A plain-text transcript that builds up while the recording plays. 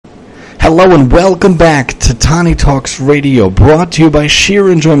Hello and welcome back to Tani Talks Radio, brought to you by Sheer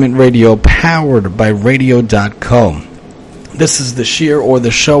Enjoyment Radio, powered by Radio.co. This is the Sheer, or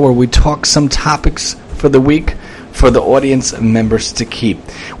the show, where we talk some topics for the week for the audience members to keep.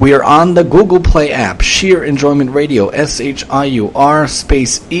 We are on the Google Play app, Sheer Enjoyment Radio, SHIUR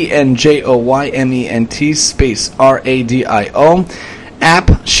space ENJOYMENT space RADIO.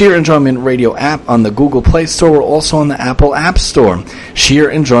 App, Sheer Enjoyment Radio app on the Google Play Store. We're also on the Apple App Store. Sheer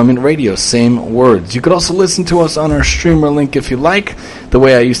Enjoyment Radio, same words. You could also listen to us on our streamer link if you like, the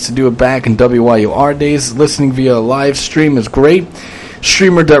way I used to do it back in WYUR days. Listening via live stream is great.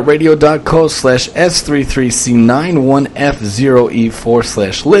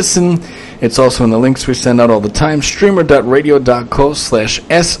 Streamer.radio.co/S33C91F0E4/listen. It's also in the links we send out all the time.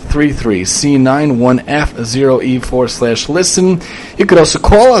 Streamer.radio.co/S33C91F0E4/listen. You could also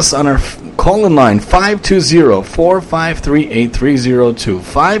call us on our call-in line, 520-453-8302.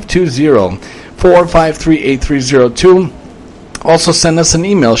 520-453-8302. Also send us an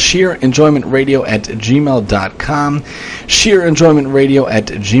email, sheerenjoymentradio@gmail.com,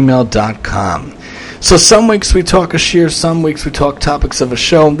 sheerenjoymentradio@gmail.com. So some weeks we talk a sheer, some weeks we talk topics of a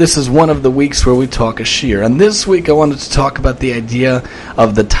show. This is one of the weeks where we talk a sheer. And this week I wanted to talk about the idea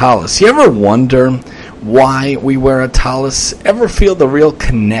of the tallis. You ever wonder why we wear a tallis? Ever feel the real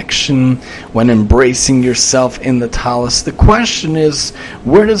connection when embracing yourself in the tallis? The question is,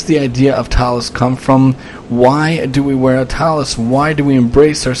 where does the idea of tallis come from? Why do we wear a tallis? Why do we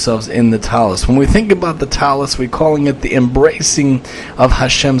embrace ourselves in the tallis? When we think about the tallis, we're calling it the embracing of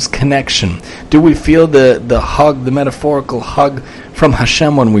Hashem's connection. Do we feel the hug, the metaphorical hug from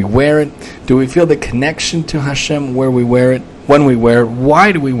Hashem when we wear it? Do we feel the connection to Hashem where we wear it? When we wear it?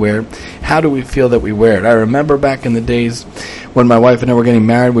 Why do we wear it? How do we feel that we wear it? I remember back in the days when my wife and I were getting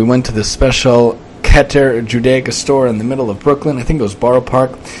married, we went to this special Keter Judaica store in the middle of Brooklyn. I think it was Borough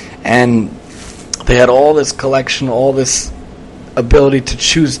Park. And they had all this collection, all this ability to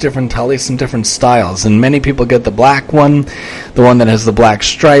choose different talis and different styles. And many people get the black one, the one that has the black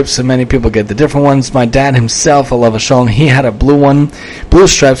stripes, and many people get the different ones. My dad himself, Alav Shalom, he had a blue one, blue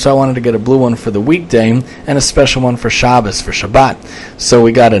stripes, so I wanted to get a blue one for the weekday and a special one for Shabbos, for Shabbat. So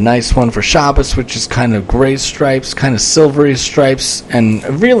we got a nice one for Shabbos, which is kind of gray stripes, kind of silvery stripes, and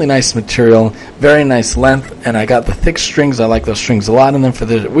a really nice material, very nice length, and I got the thick strings. I like those strings a lot. And then for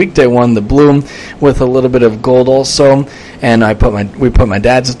the weekday one, the blue with a little bit of gold also, and we put my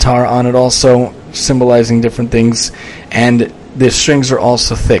dad's attar on it also, symbolizing different things, and the strings are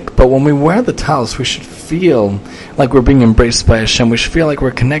also thick. But when we wear the tallis, we should feel like we're being embraced by Hashem. We should feel like we're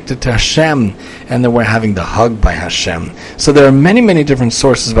connected to Hashem, and that we're having the hug by Hashem. So there are many, many different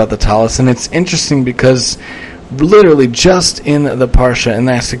sources about the tallis, and it's interesting because literally just in the Parsha, in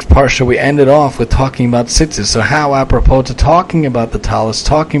last week's Parsha, we ended off with talking about tzitzis. So how apropos to talking about the tallis,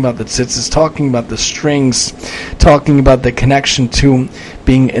 talking about the tzitzis, talking about the strings, talking about the connection to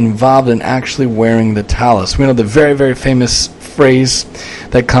being involved in actually wearing the tallis. We know the very, very famous phrase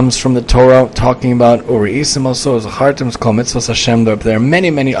that comes from the Torah, talking about Uri'isim also, Zachartim, Kol Mitzvos Hashem. There are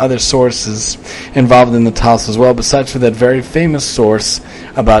many, many other sources involved in the tallis as well, besides for that very famous source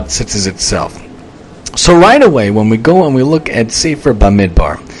about tzitzis itself. So right away, when we go and we look at Sefer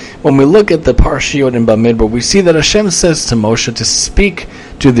Bamidbar, when we look at the Parshiot in Bamidbar, we see that Hashem says to Moshe to speak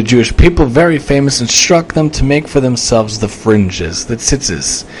to the Jewish people, very famous, instruct them to make for themselves the fringes, the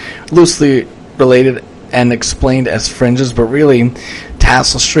tzitzis, loosely related and explained as fringes, but really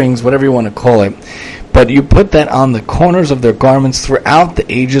tassel strings, whatever you want to call it. But you put that on the corners of their garments throughout the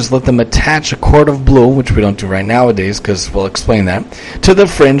ages. Let them attach a cord of blue, which we don't do right nowadays because we'll explain that, to the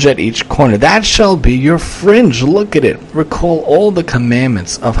fringe at each corner. That shall be your fringe. Look at it. Recall all the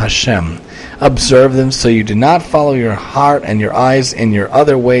commandments of Hashem. Observe them so you do not follow your heart and your eyes in your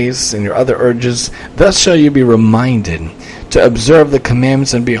other ways and your other urges. Thus shall you be reminded to observe the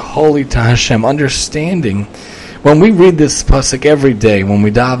commandments and be holy to Hashem. Understanding, when we read this pasuk every day, when we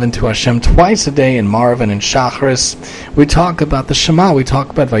dive into Hashem twice a day in Marav and in Shacharis, we talk about the Shema. We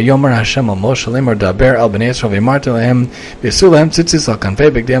talk about Vayomer Hashem al Moshe Lemor Daber al Bnei Yisrael v'Marta lehem v'Yasu lehem tzitzis al kanfei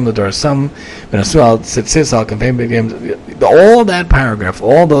bigdeihem l'dorasam v'Nasu al tzitzis al kanfei bigdeihem. All that paragraph,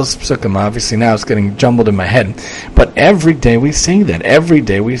 all those psukim, obviously now it's getting jumbled in my head, but every day we sing that. Every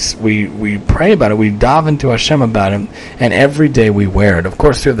day we pray about it. We dive into Hashem about it, and every day we wear it. Of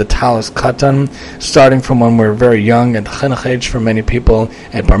course, we have the talis katan, starting from when we're very young, at the chinuch age for many people,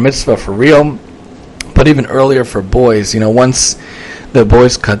 at bar mitzvah for real, but even earlier for boys. Once the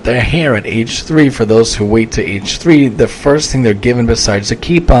boys cut their hair at age 3, for those who wait to age 3, the first thing they're given besides the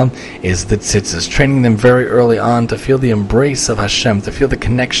kippah is the tzitzis, training them very early on to feel the embrace of Hashem, to feel the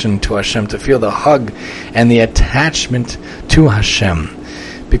connection to Hashem, to feel the hug and the attachment to Hashem.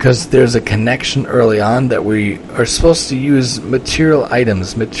 because there's a connection early on that we are supposed to use material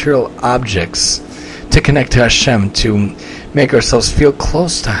items, material objects, to connect to Hashem, to make ourselves feel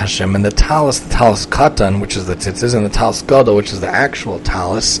close to Hashem. And the talis katan, which is the tzitzis, and the talis gadol, which is the actual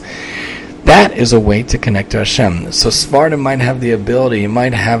talis, that is a way to connect to Hashem. So Sephardim might have the ability,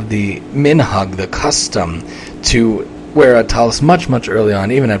 might have the minhag, the custom, to wear a talis much, much early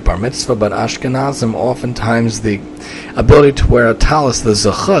on, even at bar mitzvah, but Ashkenazim, oftentimes the ability to wear a talis, the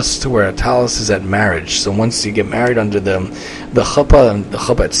zechus to wear a talis, is at marriage. So once you get married under the chuppah, and the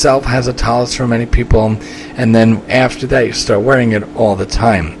chuppah itself has a talis for many people, and then after that you start wearing it all the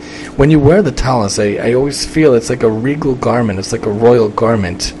time. When you wear the talis, I always feel it's like a regal garment, it's like a royal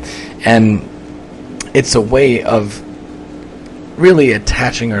garment, and it's a way of really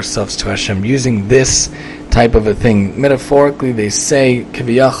attaching ourselves to Hashem, using this type of a thing. Metaphorically, they say,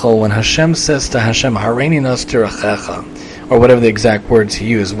 Kiviyachol, when Hashem says to Hashem, Hareini nos tirachecha, or whatever the exact words he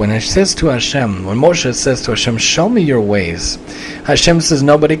used, when Moshe says to Hashem, show me your ways, Hashem says,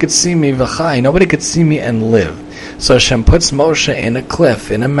 nobody could see me, v'chai, nobody could see me and live. So Hashem puts Moshe in a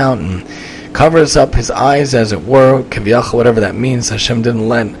cliff, in a mountain, covers up his eyes, as it were, Kiviyachol, whatever that means. Hashem didn't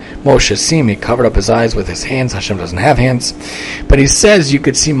let Moshe see him. He covered up his eyes with his hands. Hashem doesn't have hands. But he says, you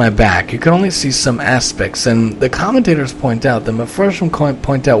could see my back. You can only see some aspects. And the commentators point out, the Mefarshim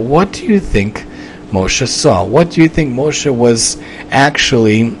point out, what do you think Moshe saw? What do you think Moshe was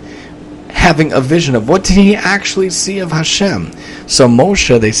actually having a vision of? What did he actually see of Hashem? So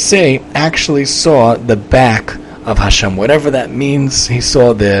Moshe, they say, actually saw the back of Hashem, whatever that means. He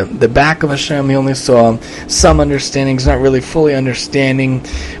saw the back of Hashem. He only saw some understanding. He's not really fully understanding,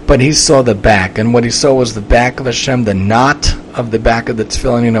 but he saw the back, and what he saw was the back of Hashem, the knot of the back of the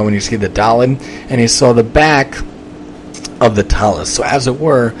tefillin, when you see the dalid, and he saw the back of the talis. So as it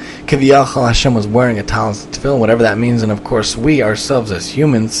were, Kiviyachol, Hashem was wearing a talis tefillin, whatever that means, and of course we ourselves as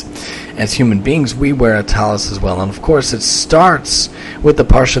humans, as human beings, we wear a talis as well. And of course it starts with the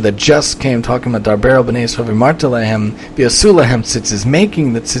parsha that just came, talking about Darbero b'nei Yisrael v'marta lehem v'yasu lehem tzitzis,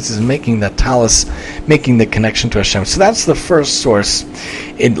 making the tzitzis, making that talis, making the connection to Hashem. So that's the first source.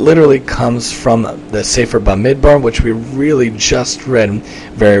 It literally comes from the Sefer Bamidbar, which we really just read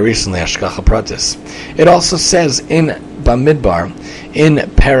very recently, Hashgacha Pratis. It also says in Bamidbar, in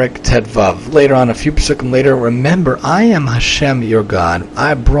Perek Tedvav, later on, a few psukim later, remember, I am Hashem your God.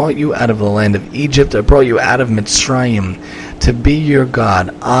 I brought you out of the land of Egypt. I brought you out of Mitzrayim to be your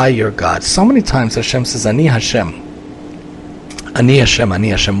God. I your God. So many times Hashem says, Ani Hashem. Ani Hashem, Ani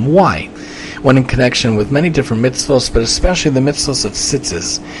Hashem. Why? When in connection with many different mitzvos, but especially the mitzvos of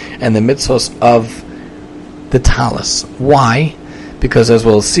tzitzis and the mitzvos of the talis. Why? Because as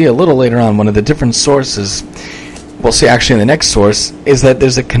we'll see a little later on, one of the different sources, we'll see actually in the next source, is that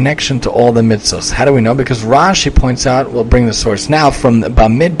there's a connection to all the mitzvos. How do we know? Because Rashi points out, we'll bring the source now, from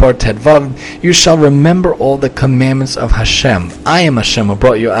Bamidbar Tedvav, you shall remember all the commandments of Hashem. I am Hashem who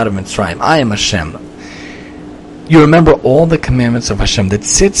brought you out of Mitzrayim. I am Hashem. You remember all the commandments of Hashem. The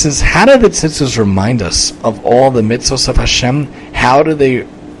tzitzis, how do the tzitzis remind us of all the mitzvos of Hashem? How do they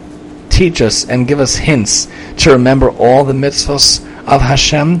teach us and give us hints to remember all the mitzvos of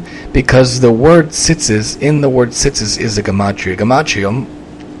Hashem? Because the word tzitzis, in the word tzitzis, is a gematria. Gematrium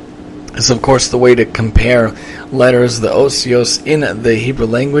is, of course, the way to compare letters, the osios, in the Hebrew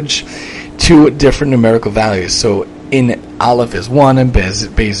language, to different numerical values. So in Aleph is 1, and Bez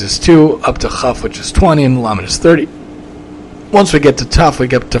is 2, up to Chaf, which is 20, and Lamed is 30. Once we get to Taf, we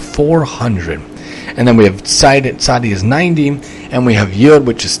get up to 400. And then we have Tzadi is 90, and we have Yud,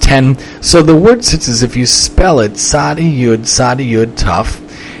 which is 10. So the word tzitzis, if you spell it, Tzadi Yud,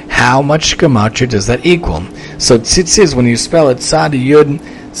 Taf, how much gematria does that equal? So tzitzis, when you spell it, Tzadi Yud,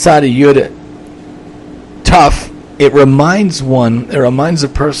 Taf, it reminds a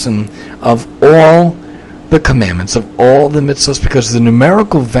person of all the commandments, of all the mitzvahs, because the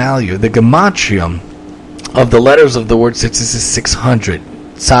numerical value, the gematria of the letters of the word tzitzis is 600.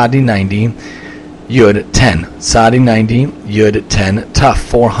 Tzadi 90, Yud 10. Tzadi 90, Yud 10, Taf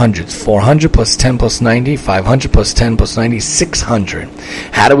 400. 400 plus 10 plus 90, 500 plus 10 plus 90, 600.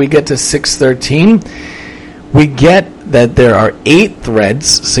 How do we get to 613? We get that there are 8 threads,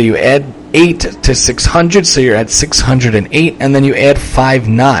 so you add 8 to 600, so you're at 608, and then you add 5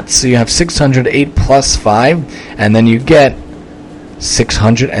 knots, so you have 608 plus 5, and then you get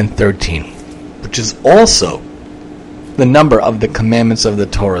 613, which is also the number of the commandments of the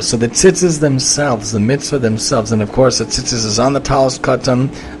Torah. So the tzitzis themselves, the mitzvah themselves, and of course the tzitzis is on the talis katan,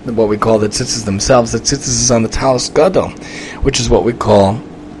 what we call the tzitzis themselves. The tzitzis is on the talis gadol, which is what we call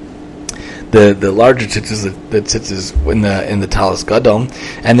the larger tzitzis, the tzitzis in the Talis Gadol,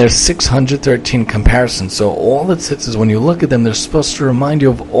 and there's 613 comparisons. So all the tzitzis, when you look at them, they're supposed to remind you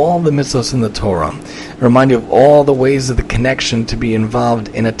of all the mitzvos in the Torah, remind you of all the ways of the connection to be involved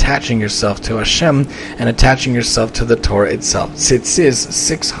in attaching yourself to Hashem and attaching yourself to the Torah itself. Tzitzis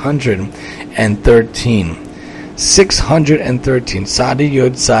 613. 613. Sadi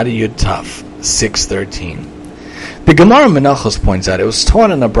Yud Taf. 613. The Gemara Menachos points out, it was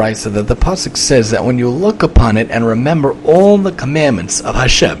taught in a brisa that the pasuk says that when you look upon it and remember all the commandments of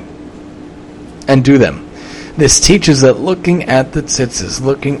Hashem and do them, this teaches that looking at the tzitzis,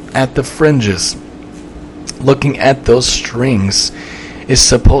 looking at the fringes, looking at those strings is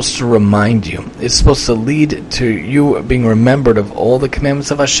supposed to remind you. It's supposed to lead to you being remembered of all the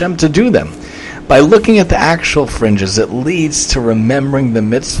commandments of Hashem to do them. By looking at the actual fringes, it leads to remembering the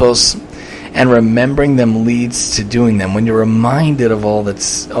mitzvos, and remembering them leads to doing them. When you're reminded of all the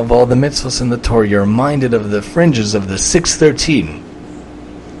mitzvos in the Torah, you're reminded of the fringes of the 613.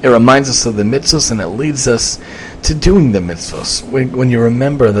 It reminds us of the mitzvos, and it leads us to doing the mitzvos. When you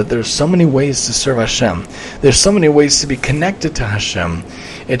remember that there's so many ways to serve Hashem, there's so many ways to be connected to Hashem,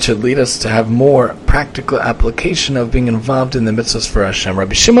 it should lead us to have more practical application of being involved in the mitzvos for Hashem.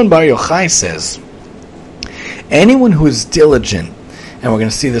 Rabbi Shimon Bar Yochai says, anyone who is diligent, and we're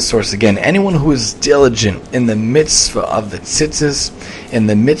going to see this source again, anyone who is diligent in the mitzvah of the tzitzis, in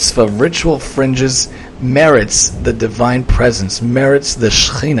the mitzvah of ritual fringes, merits the divine presence, merits the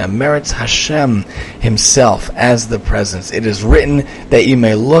Shekhinah, merits Hashem himself as the presence. It is written that you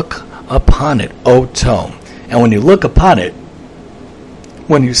may look upon it, O Tom. And when you look upon it,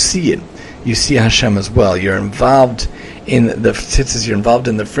 when you see it, you see Hashem as well. You're involved in the tzitzis, you're involved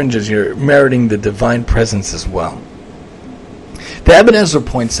in the fringes, you're meriting the divine presence as well. The Ibn Ezra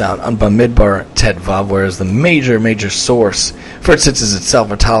points out on Bamidbar Tet Vav, whereas the major source for tzitzis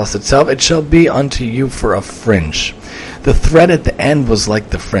itself, or talis itself, it shall be unto you for a fringe. The thread at the end was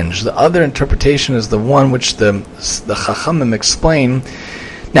like the fringe. The other interpretation is the one which the Chachamim explain.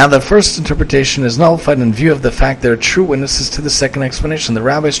 Now, the first interpretation is nullified in view of the fact there are true witnesses to the second explanation. The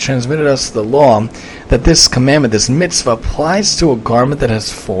rabbis transmitted us the law that this commandment, this mitzvah, applies to a garment that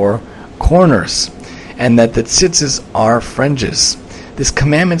has 4 corners, and that the tzitzis are fringes. This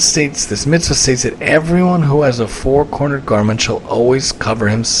commandment states, this mitzvah states that everyone who has a 4-cornered garment shall always cover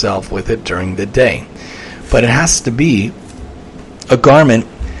himself with it during the day. But it has to be a garment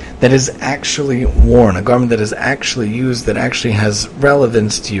that is actually worn, a garment that is actually used, that actually has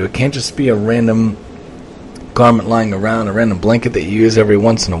relevance to you. It can't just be a random garment lying around, a random blanket that you use every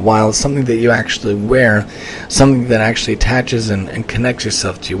once in a while. It's something that you actually wear, something that actually attaches and connects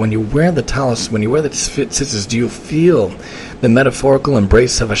yourself to you. When you wear the talis, when you wear the tzitzis, do you feel the metaphorical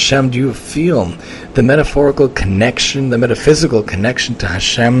embrace of Hashem? Do you feel the metaphorical connection, the metaphysical connection to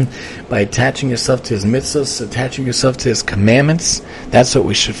Hashem by attaching yourself to His mitzvahs, attaching yourself to His commandments? That's what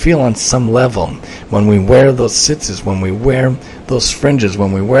we should feel on some level. When we wear those tzitzis, when we wear those fringes,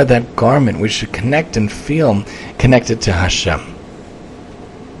 when we wear that garment, we should connect and feel connected to Hashem.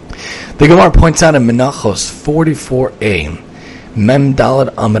 The Gemara points out in Menachos 44a, Mem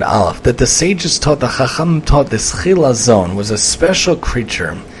Daled Amid Aleph, that the sages taught, the Chacham taught, this chilazon was a special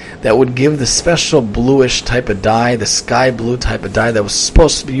creature that would give the special bluish type of dye, the sky blue type of dye that was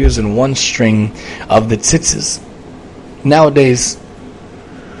supposed to be used in one string of the tzitzis. Nowadays,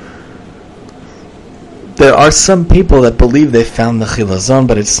 there are some people that believe they found the chilazon,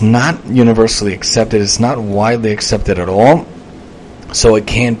 but it's not universally accepted. It's not widely accepted at all. So it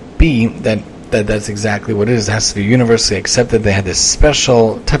can't be that's exactly what it is. It has to be universally accepted. They had this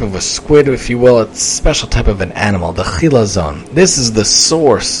special type of a squid, if you will, a special type of an animal, the chilazon. This is the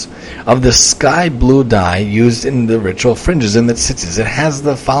source of the sky blue dye used in the ritual fringes, in the tzitzis. It has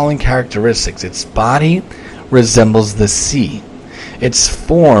the following characteristics. Its body resembles the sea. Its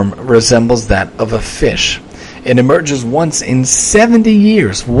form resembles that of a fish. It emerges once in 70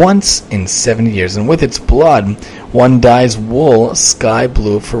 years. Once in 70 years. And with its blood, one dyes wool sky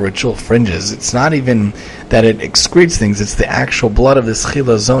blue for ritual fringes. It's not even that it excretes things. It's the actual blood of this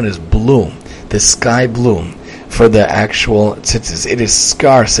chilazon is blue. The sky blue for the actual tzitzis. It is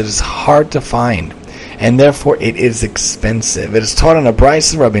scarce. It is hard to find. And therefore it is expensive. It is taught in a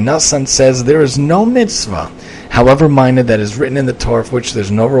brisa. Rabbi Nassan says there is no mitzvah, however minor, that is written in the Torah for which there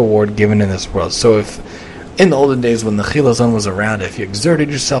is no reward given in this world. So if in the olden days when the chilazon was around, if you exerted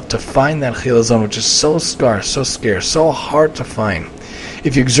yourself to find that chilazon, which is so scarce, so scarce, so hard to find,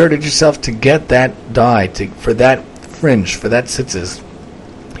 if you exerted yourself to get that dye, for that fringe, for that tzitzis,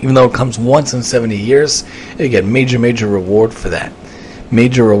 even though it comes once in 70 years, you get major reward for that.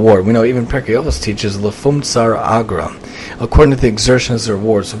 major reward. We know even Pirkei Avos teaches Lefum Tsar Agra. According to the exertion is the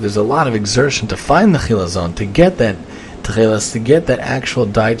reward. So if there's a lot of exertion to find the chilazon, to get that techelas, to get that actual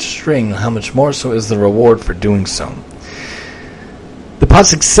dyed string, how much more so is the reward for doing so? The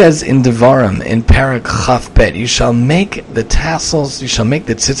pasuk says in Devarim, in Parak Chaf Bet, you shall make the tassels, you shall make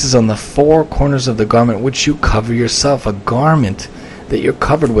the tzitzis on the four corners of the garment which you cover yourself, a garment that you're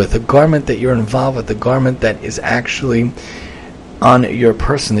covered with, a garment that you're involved with, a garment that is actually on your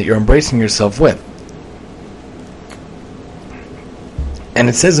person, that you're embracing yourself with. And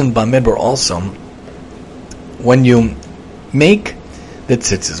it says in Bamidbar also, when you make the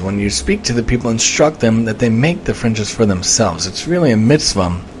tzitzis, when you speak to the people, instruct them that they make the fringes for themselves. It's really a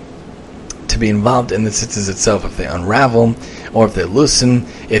mitzvah to be involved in the tzitzis itself. If they unravel or if they loosen,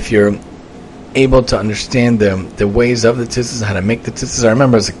 if you're able to understand the ways of the tzitzis, how to make the tzitzis. I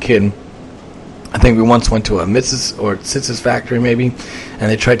remember as a kid, I think we once went to a mitzvahs or tzitzis factory maybe, and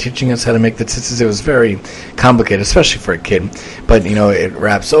they tried teaching us how to make the tzitzis. It was very complicated, especially for a kid. But it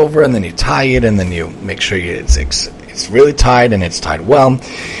wraps over, and then you tie it, and then you make sure it's really tied, and it's tied well.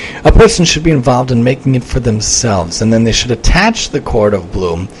 A person should be involved in making it for themselves, and then they should attach the cord of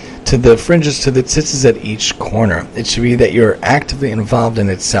blue to the fringes, to the tzitzis at each corner. It should be that you're actively involved in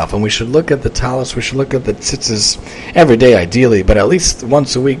itself, and we should look at the talis, we should look at the tzitzis every day ideally, but at least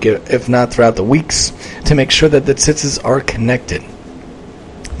once a week, if not throughout the weeks, to make sure that the tzitzis are connected,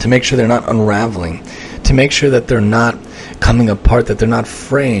 to make sure they're not unraveling, to make sure that they're not coming apart, that they're not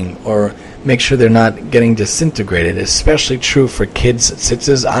fraying, or make sure they're not getting disintegrated. Especially true for kids'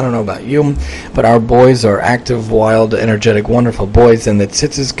 tzitzis. I don't know about you, but our boys are active, wild, energetic, wonderful boys, and the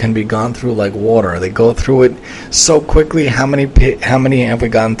tzitzis can be gone through like water. They go through it so quickly. How many have we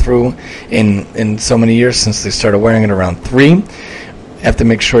gone through in so many years since they started wearing it? Around 3. Have to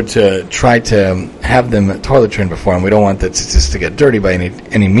make sure to try to have them toilet trained before, and we don't want the tzitzis to get dirty by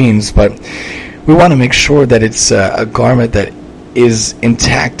any means, but we want to make sure that it's a garment that is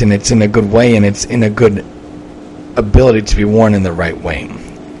intact and it's in a good way and it's in a good ability to be worn in the right way.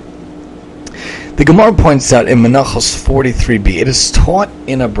 The Gemara points out in Menachos 43b, it is taught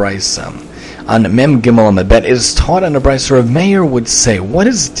in a brisa on Mem Gimel Amabet. It is taught in a brisa. Rav Meir would say, what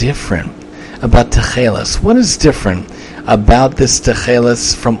is different about techelas? What is different about this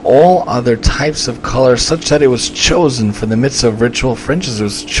techelas from all other types of colors, such that it was chosen for the mitzvah of ritual fringes? It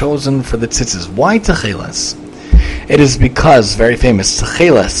was chosen for the tzitzis. Why techelas? It is because, very famous,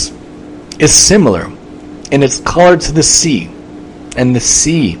 techelas is similar in its color to the sea, and the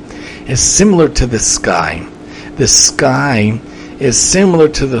sea is similar to the sky. The sky is similar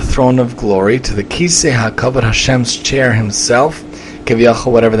to the throne of glory, to the Kisei HaKavod, Hashem's chair himself,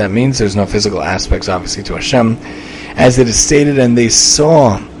 Kiviyachol, whatever that means. There's no physical aspects, obviously, to Hashem. As it is stated, and they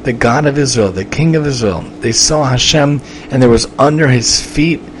saw the God of Israel, the King of Israel. They saw Hashem, and there was under his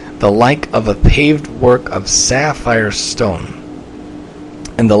feet the like of a paved work of sapphire stone,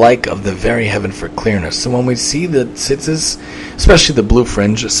 and the like of the very heaven for clearness. So when we see the tzitzis, especially the blue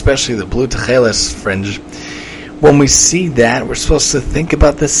fringe, especially the blue techeles fringe, when we see that, we're supposed to think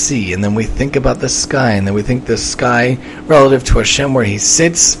about the sea, and then we think about the sky, and then we think the sky relative to Hashem where he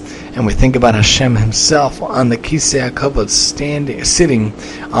sits, and we think about Hashem himself on the Kisei HaKavod, sitting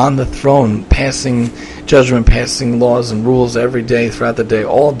on the throne, passing judgment, passing laws and rules every day, throughout the day,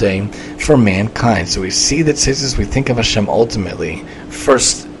 all day, for mankind. So we see the tzitzis, we think of Hashem ultimately.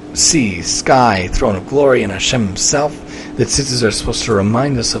 First, sea, sky, throne of glory, and Hashem himself. The tzitzis are supposed to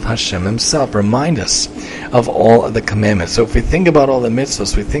remind us of Hashem himself, remind us of all of the commandments. So if we think about all the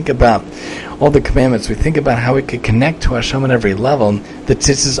mitzvahs, we think about all the commandments, we think about how we could connect to Hashem on every level, the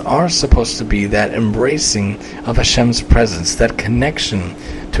tzitzis are supposed to be that embracing of Hashem's presence, that connection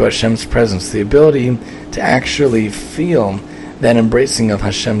to Hashem's presence, the ability to actually feel that embracing of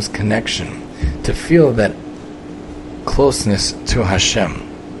Hashem's connection, to feel that closeness to Hashem.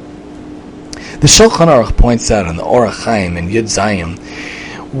 The Shulchan Aruch points out in the Orach Chaim and Yud Zayim,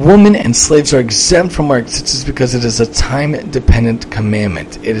 women and slaves are exempt from wearing tzitzis because it is a time-dependent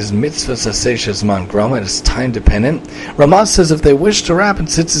commandment. It is mitzvah saseh shezman groma. It is time-dependent. Ramah says if they wish to wrap in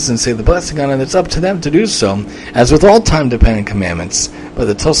tzitzis and say the blessing on it, it's up to them to do so, as with all time-dependent commandments. But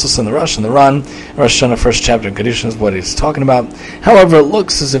the Tosfos and the Rosh and the Ran, Rosh Hashanah, first chapter in Kedushin, is what he's talking about. However, it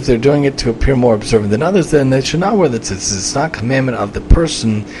looks as if they're doing it to appear more observant than others, then they should not wear the tzitzis. It's not commandment of the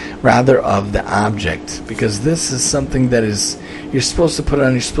person, rather of the object, because this is something that is, you're supposed to put it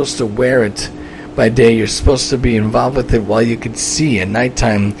on, you're supposed to wear it by day, you're supposed to be involved with it while you could see. At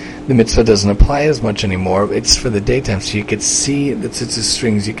nighttime, the mitzvah doesn't apply as much anymore. It's for the daytime, so you could see the tzitzis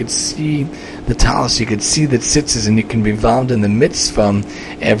strings, you could see the talis, you could see the tzitzis, and you can be involved in the mitzvah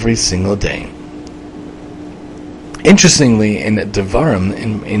every single day. Interestingly, in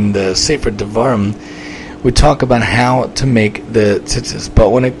Devarim, in the Sefer Devarim, we talk about how to make the tzitzis. But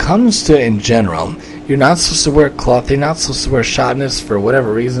when it comes to in general, you're not supposed to wear cloth. You're not supposed to wear shatnez for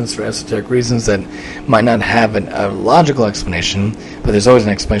whatever reasons, for esoteric reasons that might not have a logical explanation. But there's always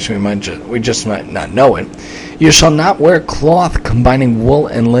an explanation. We just might not know it. You shall not wear cloth combining wool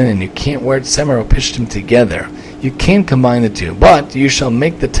and linen. You can't wear tzemer or pishtim together. You can combine the two, but you shall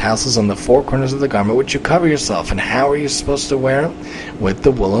make the tassels on the four corners of the garment which you cover yourself. And how are you supposed to wear it? With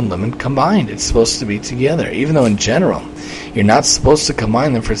the wool and linen combined. It's supposed to be together. Even though in general, you're not supposed to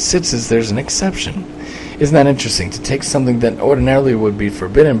combine them for tzitzis, there's an exception. Isn't that interesting? To take something that ordinarily would be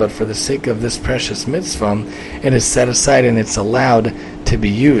forbidden, but for the sake of this precious mitzvah, it is set aside and it's allowed to be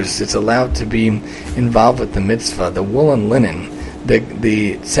used. It's allowed to be involved with the mitzvah. The wool and linen, the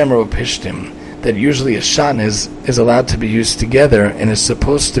tzemer pishtim, that usually a shatnez is allowed to be used together and is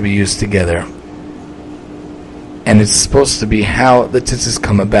supposed to be used together. And it's supposed to be how the tzitzis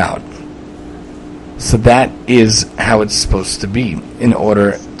come about. So that is how it's supposed to be in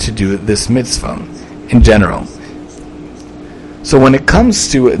order to do this mitzvah in general. So when it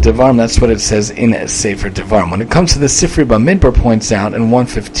comes to Devarim, that's what it says in Sefer Devarim. When it comes to the Sifri Bamidbar points out in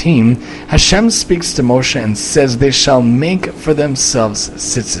 115, Hashem speaks to Moshe and says, they shall make for themselves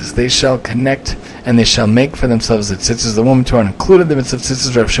tzitzis. They shall connect and they shall make for themselves the tzitzis. The women who are included in the mitzvah of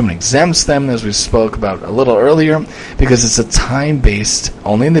tzitzis, Rav Shimon exempts them, as we spoke about a little earlier, because it's a time-based,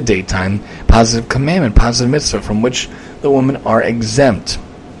 only in the daytime, positive commandment, positive mitzvah, from which the women are exempt.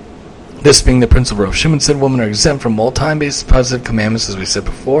 This being the principle, Rav Shimon said women are exempt from all time-based positive commandments, as we said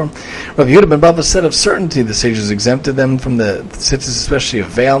before. Rav Yehuda ben Bava said of certainty the sages exempted them from the tzitzis, especially of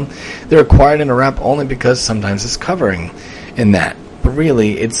veil. They're required in a wrap only because sometimes it's covering in that. But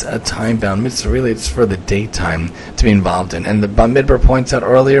really, it's a time-bound mitzvah. Really, it's for the daytime to be involved in. And the Bamidbar points out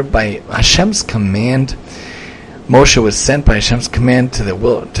earlier, by Hashem's command, Moshe was sent by Hashem's command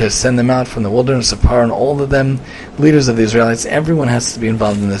to send them out from the wilderness of Paran, and all of them, leaders of the Israelites. Everyone has to be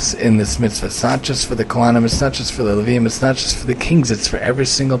involved in this mitzvah. It's not just for the Kohanim, it's not just for the Leviim, it's not just for the kings, it's for every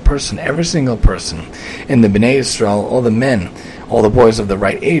single person. Every single person in the Bnei Yisrael, all the men, all the boys of the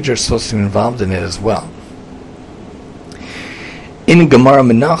right age are supposed to be involved in it as well. In Gemara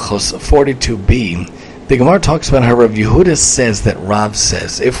Menachos 42b, the Gemara talks about how Rav Yehuda says that Rav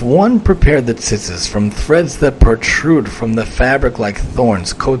says, if one prepared the tzitzis from threads that protrude from the fabric like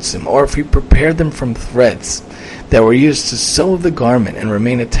thorns, kotzim, or if he prepared them from threads that were used to sew the garment and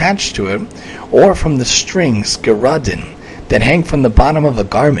remain attached to it, or from the strings, geradin, that hang from the bottom of a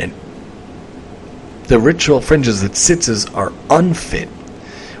garment, the ritual fringes, the tzitzis, are unfit.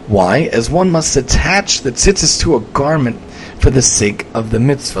 Why? As one must attach the tzitzis to a garment for the sake of the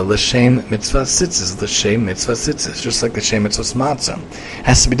mitzvah, l'shem mitzvah tzitzis, l'shem mitzvah tzitzis, just like the l'shem mitzvah matzah.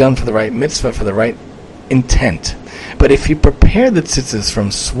 Has to be done for the right mitzvah, for the right intent. But if you prepare the tzitzis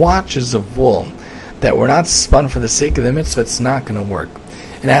from swatches of wool that were not spun for the sake of the mitzvah, it's not going to work.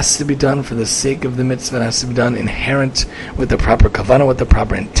 It has to be done for the sake of the mitzvah. It has to be done inherent with the proper kavanah, with the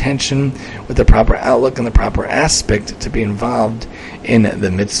proper intention, with the proper outlook and the proper aspect to be involved in the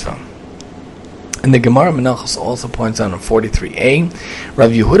mitzvah. And the Gemara Menachos also points out in 43a, Rav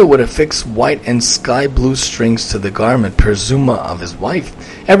Yehuda would affix white and sky blue strings to the garment, persuma, of his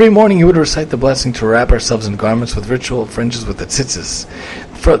wife. Every morning he would recite the blessing to wrap ourselves in garments with ritual fringes with the tzitzis.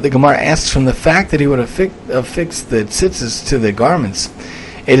 The Gemara asks, from the fact that he would affix the tzitzis to the garments,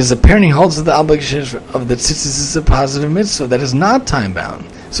 it is apparent he holds that the obligation of the tzitzis is a positive mitzvah that is not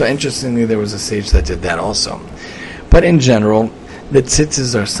time-bound. So interestingly, there was a sage that did that also. But in general, the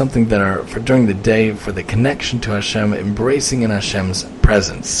tzitzis are something that are for during the day, for the connection to Hashem, embracing in Hashem's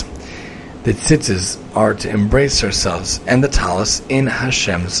presence. The tzitzis are to embrace ourselves and the talis in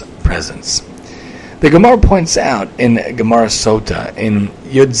Hashem's presence. The Gemara points out in Gemara Sota, in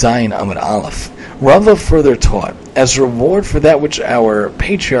Yud Zayin Amud Aleph, Rava further taught, as reward for that which our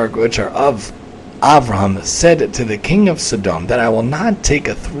patriarch, which are of Avraham, said to the king of Sodom, that I will not take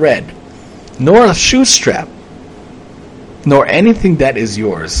a thread, nor a shoe strap, nor anything that is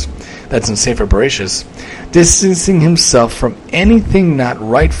yours, that's in Sefer Bereshis, distancing himself from anything not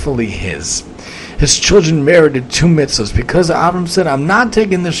rightfully his. His children merited 2 mitzvahs, because Avram said, I'm not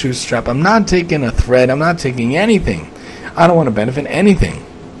taking the shoe strap, I'm not taking a thread, I'm not taking anything. I don't want to benefit anything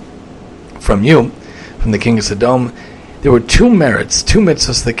from you, from the king of Sodom. There were 2 merits, 2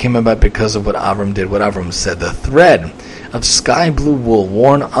 mitzvahs that came about because of what Avram did, what Avram said. The thread of sky blue wool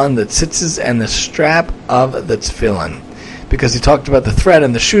worn on the tzitzis and the strap of the tefillin. Because he talked about the thread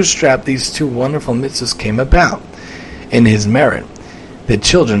and the shoe strap, these 2 wonderful mitzvahs came about in his merit. The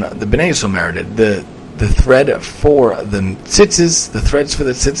children, the Bnei Yisrael merited the thread for the tzitzis, the threads for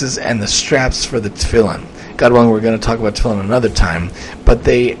the tzitzis, and the straps for the tefillin. God willing, we're going to talk about tefillin another time, but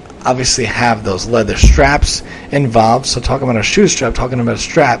they obviously have those leather straps involved. So talking about a shoe strap, talking about a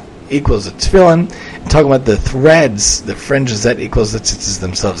strap equals a tefillin, and talking about the threads, the fringes, that equals the tzitzis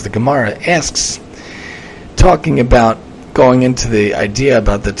themselves. The Gemara asks, talking about going into the idea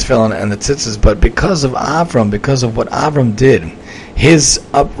about the tefillin and the tzitzis, but because of Avram, because of what Avram did, his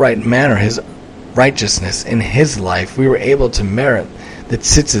upright manner, his righteousness in his life, we were able to merit the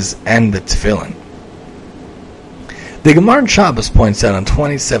tzitzis and the tefillin. The Gemara in Shabbos points out on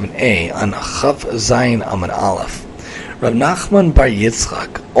 27a, on Chav Zayin Amud Aleph, Rav Nachman Bar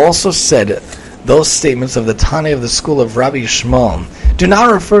Yitzchak also said those statements of the Tani of the school of Rabbi Yishmael do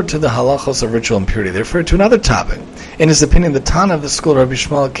not refer to the halachos of ritual impurity. They refer to another topic. In his opinion, the Tana of the school of Rabbi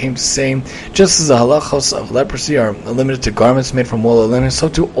Yishmael came to say, just as the halachos of leprosy are limited to garments made from wool or linen, so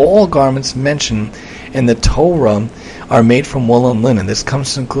too all garments mentioned in the Torah are made from wool and linen. This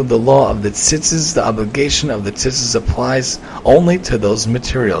comes to include the law of the tzitzis. The obligation of the tzitzis applies only to those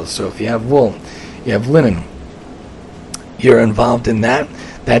materials. So if you have wool, you have linen, you're involved in that.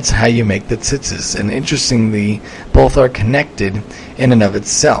 That's how you make the tzitzis. And interestingly, both are connected in and of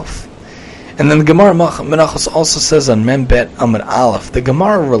itself. And then the Gemara Menachos also says on Membet Amud Aleph, the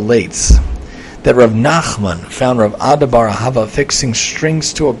Gemara relates that Rav Nachman found Rav Ada bar Ahava fixing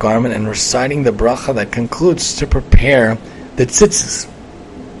strings to a garment and reciting the bracha that concludes to prepare the tzitzis.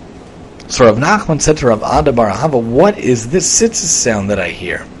 So Rav Nachman said to Rav Ada bar Ahava, what is this tzitzis sound that I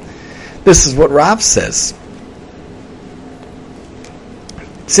hear? This is what Rav says.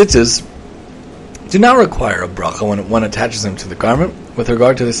 Tzitzis do not require a bracha when one attaches them to the garment. With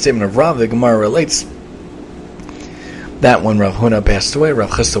regard to the statement of Rav, the Gemara relates that when Rav Huna passed away,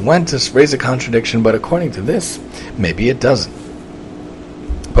 Rav Chisda went to raise a contradiction, but according to this, maybe it doesn't.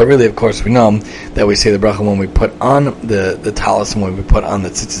 But really, of course, we know that we say the bracha when we put on the talis and when we put on the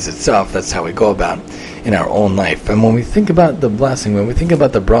tzitzis itself. That's how we go about in our own life. And when we think about the blessing, when we think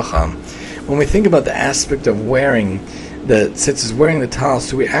about the bracha, when we think about the aspect of wearing the tzitzis, wearing the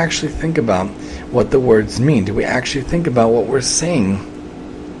talis, do we actually think about what the words mean? Do we actually think about what we're saying?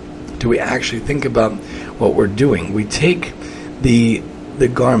 Do we actually think about what we're doing? We take the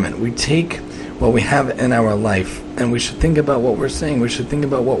garment, we take what we have in our life, and we should think about what we're saying. We should think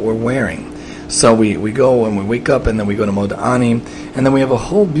about what we're wearing. So we go and we wake up, and then we go to Moda'ani, and then we have a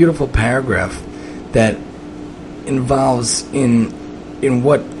whole beautiful paragraph that involves in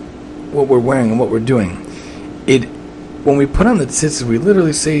what we're wearing and what we're doing. When we put on the tzitzis, we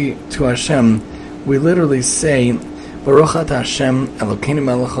literally say to Hashem, Baruch Ata Hashem Elokeinu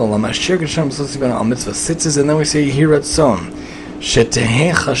melech haolam asher geshem b'tzivanu al mitzvah tzitzis, and then we say Yehi Ratzon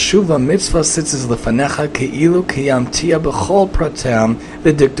shetehei chashuva mitzvah tzitzis lefanecha keilu kiyamtia b'chol prateim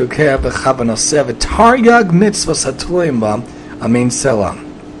v'dikdukei v'chabanoseh v'taryag mitzvah satulim ba amen selah.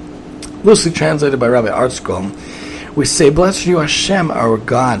 Loosely translated by Rabbi Artskol, we say, blessed are you Hashem, our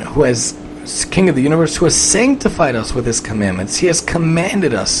God, who has King of the universe, who has sanctified us with his commandments. He has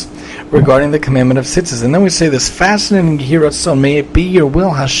commanded us regarding the commandment of tzitzis. And then we say this fascinating Yehi Ratzon, may it be your will,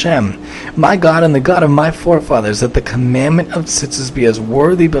 Hashem, my God and the God of my forefathers, that the commandment of tzitzis be as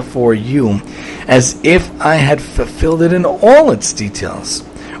worthy before you as if I had fulfilled it in all its details,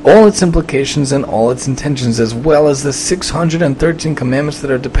 all its implications and all its intentions, as well as the 613 commandments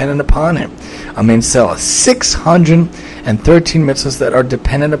that are dependent upon it. Amen Selah. 613 mitzvahs that are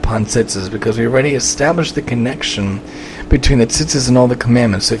dependent upon tzitzis, because we already established the connection between the tzitzis and all the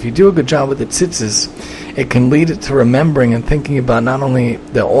commandments. So if you do a good job with the tzitzis, it can lead to remembering and thinking about not only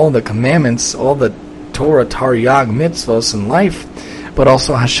all the commandments, all the Torah, Taryag, mitzvahs in life, but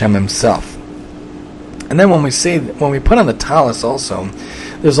also Hashem himself. And then when we put on the talis also,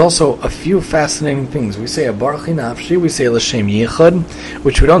 there's also a few fascinating things. We say a Baruch Nafshi, we say L'Shem Yichud,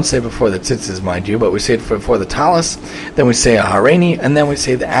 which we don't say before the tzitzis, mind you, but we say it before the talis. Then we say a Hareini, and then we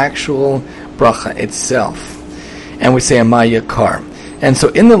say the actual bracha itself. And we say a Ma Yakar. And so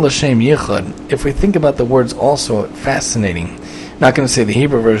in the L'Shem Yichud, if we think about the words also, fascinating. Not going to say the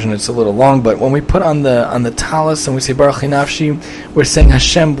Hebrew version, it's a little long, but when we put on the talis and we say Baruch Nafshi, we're saying,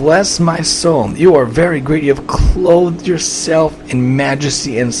 Hashem, bless my soul. You are very great. You have clothed yourself in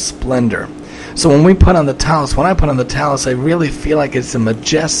majesty and splendor. So when we put on the talis, when I put on the talis, I really feel like it's a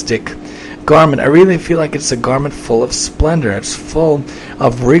majestic garment. I really feel like it's a garment full of splendor. It's full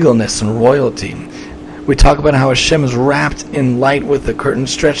of regalness and royalty. We talk about how Hashem is wrapped in light with the curtain,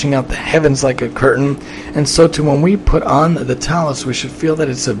 stretching out the heavens like a curtain. And so too, when we put on the talis, we should feel that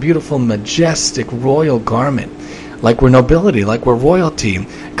it's a beautiful, majestic, royal garment. Like we're nobility, like we're royalty,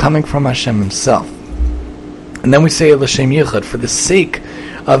 coming from Hashem himself. And then we say L'Shem Yichud, for the sake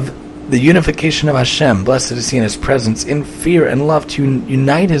of the unification of Hashem, blessed is he in his presence, in fear and love, to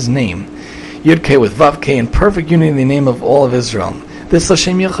unite his name. Yud K with Vav K, in perfect unity in the name of all of Israel. This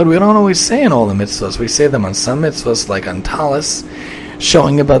L'Shem Yichud we don't always say in all the mitzvahs. We say them on some mitzvahs, like on Talis,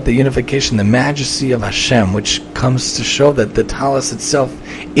 showing about the unification, the majesty of Hashem, which comes to show that the Talis itself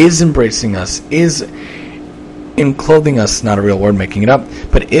is embracing us, is enclothing us, not a real word, making it up,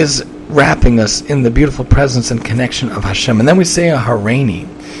 but is wrapping us in the beautiful presence and connection of Hashem. And then we say a Hareini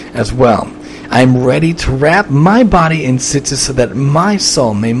as well. I'm ready to wrap my body in tzitzis so that my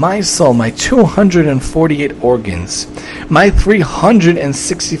soul, my 248 organs, my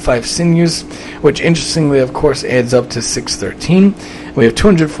 365 sinews, which interestingly, of course, adds up to 613. We have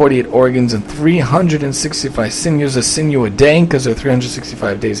 248 organs and 365 sinews, a sinew a day, because there are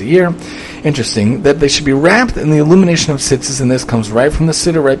 365 days a year. Interesting, that they should be wrapped in the illumination of tzitzis, and this comes right from the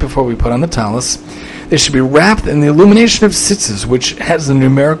siddur, right before we put on the talis. They should be wrapped in the illumination of tzitzis, which has the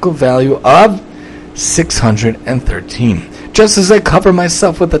numerical value of 613. Just as I cover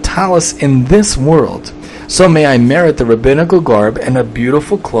myself with the talis in this world, so may I merit the rabbinical garb and a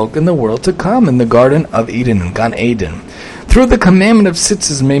beautiful cloak in the world to come, in the Garden of Eden, in Gan Eden. Through the commandment of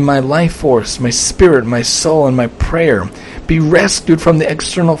tzitzis, may my life force, my spirit, my soul, and my prayer be rescued from the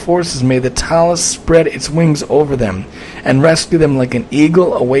external forces. May the talis spread its wings over them and rescue them like an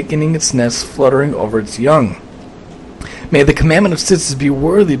eagle awakening its nest, fluttering over its young. May the commandment of tzitzis be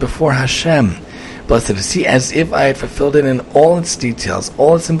worthy before Hashem. Blessed is he, as if I had fulfilled it in all its details,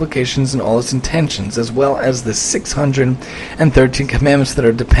 all its implications, and all its intentions, as well as the 613 commandments that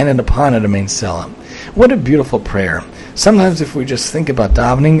are dependent upon it, Amen Selah. What a beautiful prayer. Sometimes if we just think about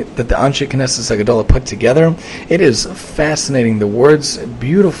davening that the Anshe Knesset Hagadolah put together, it is fascinating. The words,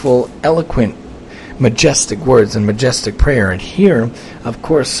 beautiful, eloquent, majestic words and majestic prayer. And here, of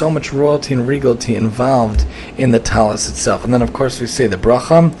course, so much royalty and regality involved in the talis itself. And then, of course, we say the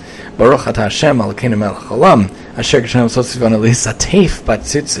bracha, Baruch Atah Hashem Elokeinu melech haolam, asher kishanim sotzivanu lihisatef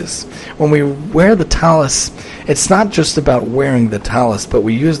batzitzis. When we wear the talis, it's not just about wearing the talis, but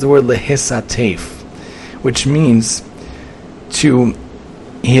we use the word lihisatef, which means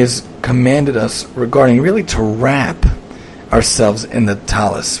he has commanded us regarding really to wrap ourselves in the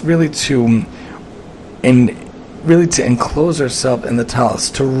talis, really to enclose ourselves in the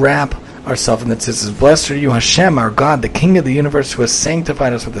talis, to wrap ourselves in the tzitzis. Blessed are you, Hashem, our God, the King of the universe, who has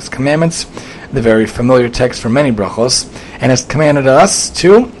sanctified us with His commandments, the very familiar text for many brachos, and has commanded us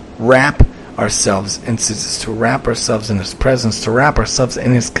to wrap ourselves in tzitzis, to wrap ourselves in His presence, to wrap ourselves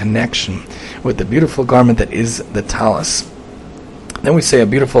in His connection with the beautiful garment that is the talis. Then we say a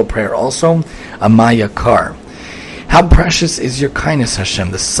beautiful prayer also, a Mayakar. How precious is your kindness,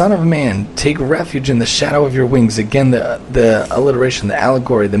 Hashem, the Son of Man. Take refuge in the shadow of your wings. Again, the alliteration, the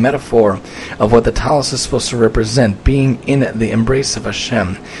allegory, the metaphor of what the talis is supposed to represent, being in the embrace of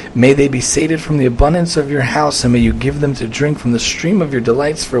Hashem. May they be sated from the abundance of your house, and may you give them to drink from the stream of your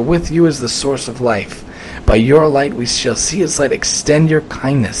delights, for with you is the source of life. By your light we shall see its light. Extend your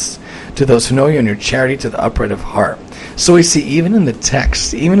kindness to those who know you, and your charity to the upright of heart. So we see, even in the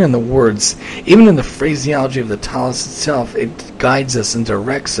text, even in the words, even in the phraseology of the talis itself, it guides us and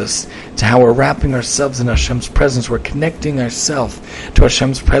directs us to how we're wrapping ourselves in Hashem's presence. We're connecting ourselves to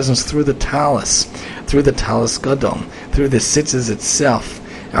Hashem's presence through the talis gadol, through the tzitzis itself.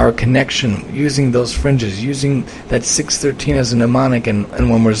 Our connection, using those fringes, using that 613 as a mnemonic, and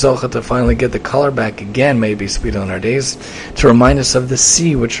when we're zocha to finally get the color back again, maybe speed on our days, to remind us of the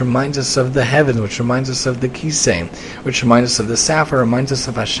sea, which reminds us of the heavens, which reminds us of the kisei, which reminds us of the sapphire, reminds us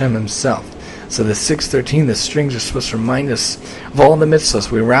of Hashem Himself. So the 613, the strings, are supposed to remind us of all the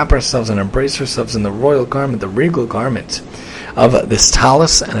mitzvahs. We wrap ourselves and embrace ourselves in the royal garment, the regal garment of this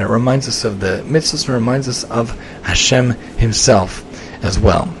talis, and it reminds us of the mitzvahs, and reminds us of Hashem Himself as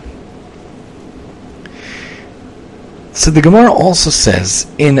well. So the Gemara also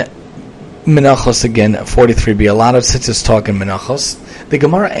says in Menachos, again 43b, a lot of tzitzis talk in Menachos. The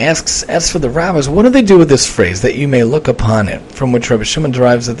Gemara asks, as for the rabbis, what do they do with this phrase, that you may look upon it, from which Rabbi Shimon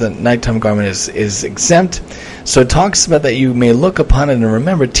derives that the nighttime garment is exempt. So it talks about that you may look upon it, and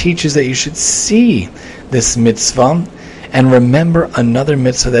remember, teaches that you should see this mitzvah and remember another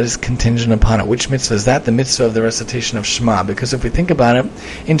mitzvah that is contingent upon it. Which mitzvah is that? The mitzvah of the recitation of Shema. Because if we think about it,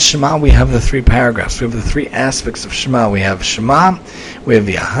 in Shema we have the three paragraphs. We have the three aspects of Shema. We have Shema, we have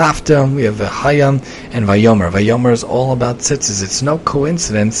V'ahavta, we have V'hayam, and Vayomer. Vayomer is all about tzitzis. It's no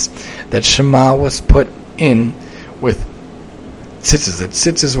coincidence that Shema was put in with tzitzis. That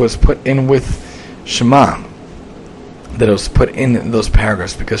tzitzis was put in with Shema. That it was put in those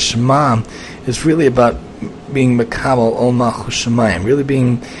paragraphs. Because Shema is really about being Mekabel Ol Malchus Shemayim, really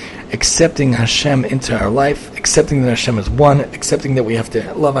being accepting Hashem into our life, accepting that Hashem is one, accepting that we have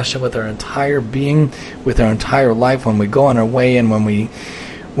to love Hashem with our entire being, with our entire life, when we go on our way and when we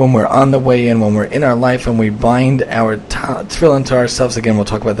when we're on the way in, when we're in our life, and we bind our tefillin to ourselves. Again, we'll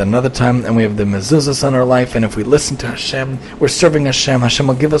talk about that another time. And we have the mezuzahs on our life. And if we listen to Hashem, we're serving Hashem. Hashem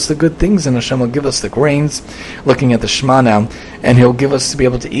will give us the good things, and Hashem will give us the grains. Looking at the Shema now, and He'll give us to be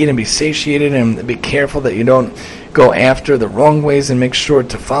able to eat and be satiated, and be careful that you don't go after the wrong ways, and make sure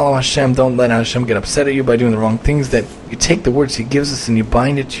to follow Hashem. Don't let Hashem get upset at you by doing the wrong things. That you take the words He gives us and you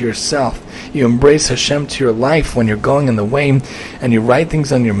bind it to yourself. You embrace Hashem to your life when you're going in the way, and you write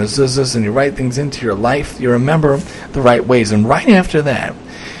things on your mezuzahs, and you write things into your life. You remember the right ways. And right after that,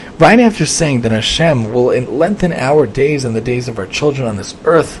 right after saying that Hashem will lengthen our days and the days of our children on this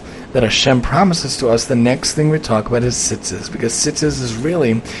earth, that Hashem promises to us, the next thing we talk about is tzitzis, because tzitzis is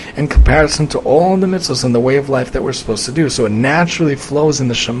really in comparison to all the mitzvahs and the way of life that we're supposed to do. So it naturally flows in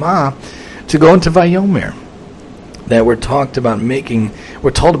the Shema to go into Vayomer, that we're told about making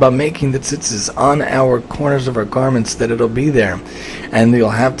the tzitzis on our corners of our garments, that it'll be there. And you'll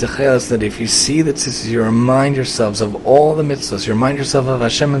have techelas that if you see the tzitzis, you remind yourselves of all the mitzvahs. You remind yourself of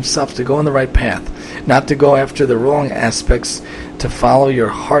Hashem Himself, to go on the right path, not to go after the wrong aspects, to follow your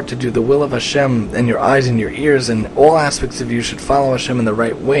heart, to do the will of Hashem, and your eyes and your ears, and all aspects of you should follow Hashem in the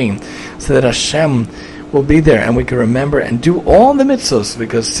right way, so that Hashem will be there, and we can remember and do all the mitzvahs,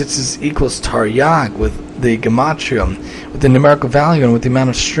 because tzitzis equals taryag with the gematria, with the numerical value, and with the amount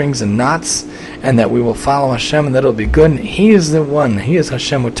of strings and knots, and that we will follow Hashem, and that it'll be good. And He is the one, He is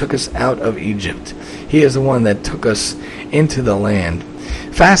Hashem, who took us out of Egypt. He is the one that took us into the land.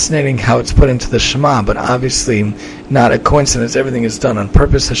 Fascinating how it's put into the Shema, but obviously not a coincidence. Everything is done on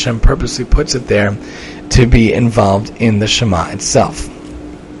purpose. Hashem purposely puts it there to be involved in the Shema itself.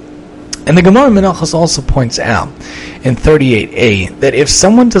 And the Gemara Menachos also points out in 38a that if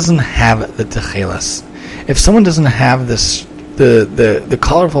someone doesn't have the techelas, if someone doesn't have this, the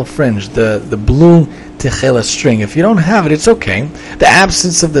colorful fringe, the blue techelas string, if you don't have it, it's okay. The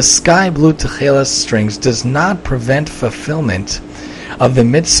absence of the sky blue techelas strings does not prevent fulfillment of the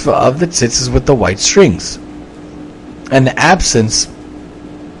mitzvah of the tzitzis with the white strings. And the absence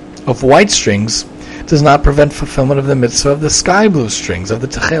of white strings does not prevent fulfillment of the mitzvah of the sky blue strings, of the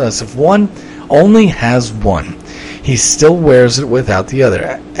techelas. If one only has one, he still wears it without the other.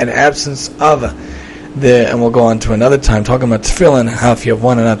 An absence of and we'll go on to another time talking about tefillin, how if you have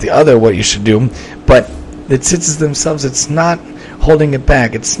one and not the other, what you should do. But the tzitzis themselves, it's not holding it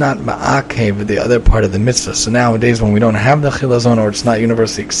back. It's not ma'akev, the other part of the mitzvah. So nowadays, when we don't have the chilazon, or it's not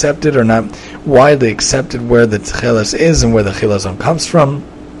universally accepted, or not widely accepted where the techelas is and where the chilazon comes from,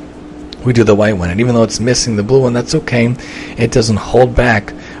 we do the white one. And even though it's missing the blue one, that's okay. It doesn't hold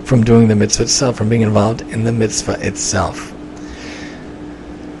back from doing the mitzvah itself, from being involved in the mitzvah itself.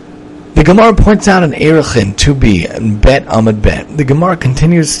 The Gemara points out in Erechin 2b, Bet Amud Bet. The Gemara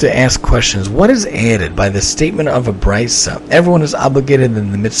continues to ask questions. What is added by the statement of a brisa? Everyone is obligated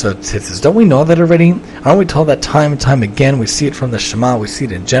in the mitzvah of tzitzis. Don't we know that already? Aren't we told that time and time again? We see it from the Shema, we see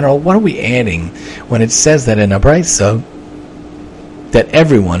it in general. What are we adding when it says that in a brisa that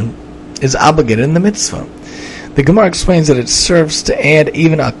everyone is obligated in the mitzvah? The Gemara explains that it serves to add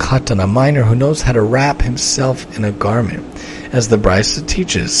even a katan, a minor who knows how to wrap himself in a garment, as the brisa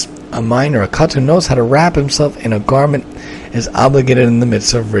teaches. A minor, a katan who knows how to wrap himself in a garment, is obligated in the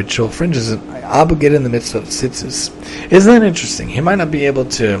midst of ritual fringes, obligated in the midst of tzitzis. Isn't that interesting? He might not be able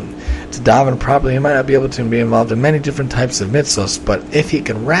to daven properly, he might not be able to be involved in many different types of mitzvahs, but if he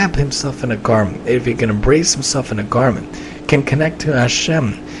can wrap himself in a garment, if he can embrace himself in a garment, can connect to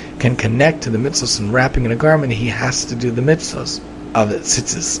Hashem, can connect to the mitzvahs and wrapping in a garment, he has to do the mitzvahs of the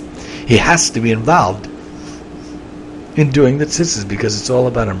tzitzis. He has to be involved in doing the tzitzis, because it's all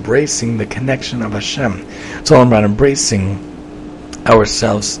about embracing the connection of Hashem. It's all about embracing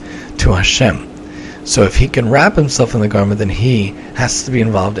ourselves to Hashem. So if he can wrap himself in the garment, then he has to be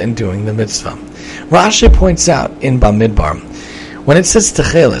involved in doing the mitzvah. Rashi points out in Bamidbar, when it says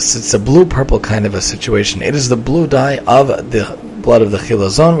techelis, it's a blue-purple kind of a situation. It is the blue dye of the blood of the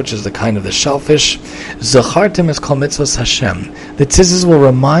chilazon, which is the kind of the shellfish. Zachartim is called mitzvahs Hashem. The tzitzis will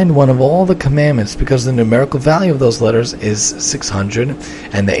remind one of all the commandments, because the numerical value of those letters is 600,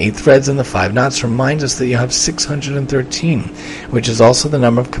 and the 8 threads and the 5 knots remind us that you have 613, which is also the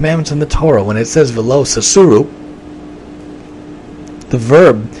number of commandments in the Torah. When it says velo sasuru, the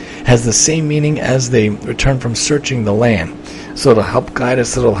verb has the same meaning as they return from searching the land. So it'll help guide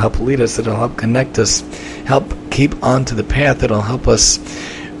us, it'll help lead us, it'll help connect us, help keep onto the path, it'll help us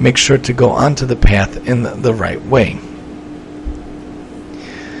make sure to go onto the path in the right way.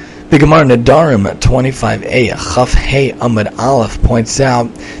 The Gemara Nedarim 25a, Chaf Hey Amud Aleph, points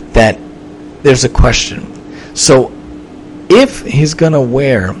out that there's a question. So if he's going to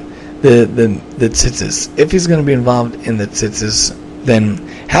wear the tzitzis, if he's going to be involved in the tzitzis, then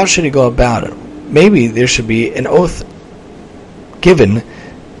How should he go about it? Maybe there should be an oath given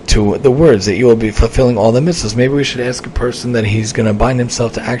to the words that you will be fulfilling all the mitzvahs. Maybe we should ask a person that he's going to bind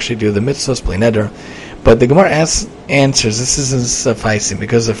himself to actually do the mitzvahs, bli neder. But the Gemara answers this isn't sufficing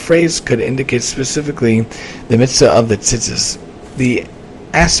because the phrase could indicate specifically the mitzvah of the tzitzis. The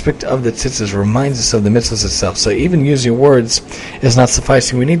aspect of the tzitzis reminds us of the mitzvahs itself. So even using words is not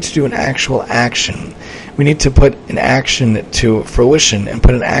sufficing. We need to do an actual action. We need to put an action to fruition and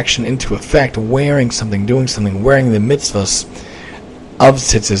put an action into effect. Wearing something, doing something, wearing the mitzvahs of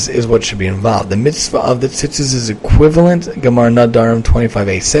tzitzis is what should be involved. The mitzvah of the tzitzis is equivalent, Gemara Nadarim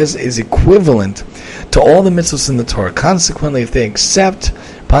 25a says, is equivalent to all the mitzvahs in the Torah. Consequently, if they accept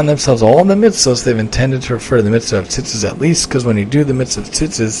upon themselves all the mitzvahs, they've intended to refer to the mitzvah of tzitzis at least, because when you do the mitzvah of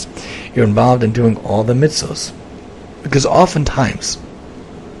tzitzis, you're involved in doing all the mitzvahs. Because oftentimes,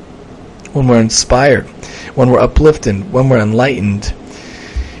 when we're inspired, when we're uplifted, when we're enlightened,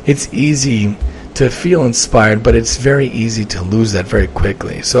 it's easy to feel inspired, but it's very easy to lose that very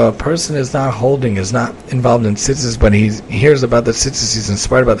quickly. So a person is not involved in tzitzis, but he hears about the tzitzis, he's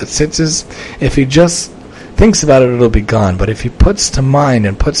inspired about the tzitzis. If he just thinks about it, it'll be gone. But if he puts to mind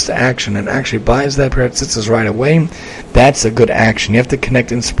and puts to action and actually buys that pair of tzitzis right away, that's a good action. You have to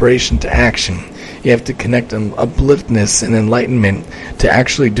connect inspiration to action. You have to connect upliftness and enlightenment to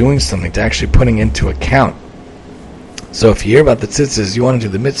actually doing something, to actually putting into account. So if you hear about the tzitzis, you want to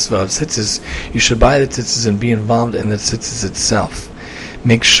do the mitzvah of tzitzis, you should buy the tzitzis and be involved in the tzitzis itself.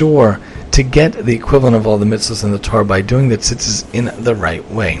 Make sure to get the equivalent of all the mitzvahs in the Torah by doing the tzitzis in the right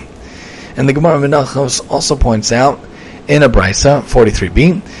way. And the Gemara Menachos also points out in a Brisa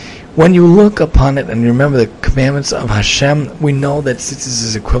 43b, when you look upon it and you remember the commandments of Hashem, we know that tzitzis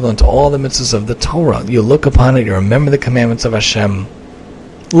is equivalent to all the mitzvahs of the Torah. You look upon it, you remember the commandments of Hashem,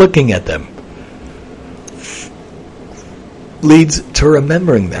 looking at them leads to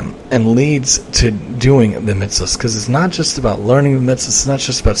remembering them and leads to doing the mitzvahs, because it's not just about learning the mitzvahs, it's not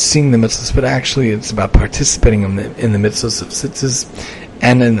just about seeing the mitzvahs, but actually it's about participating in the mitzvahs of tzitzis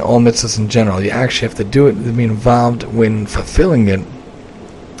and in all mitzvahs in general. You actually have to do it, to be involved when fulfilling it,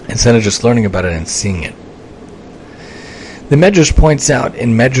 instead of just learning about it and seeing it. The Medrash points out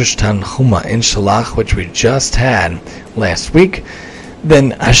in Medrash Tanchuma in Shalach, which we just had last week,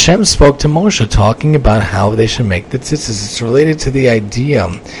 then Hashem spoke to Moshe talking about how they should make the tzitzis. It's related to the idea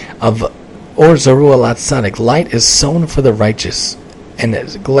of Or Zaru Alat Tzadik. Light is sown for the righteous, and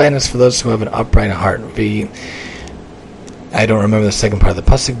gladness for those who have an upright heart. I don't remember the second part of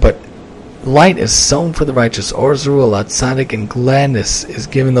the pasuk, but light is sown for the righteous. Or Zaru Alat Tzadik, and gladness is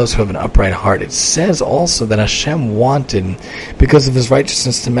given those who have an upright heart. It says also that Hashem wanted, because of His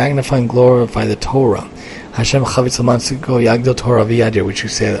righteousness, to magnify and glorify the Torah. Hashem Chavitz L'Mansiko Yagdil Torah V'Yadir, which we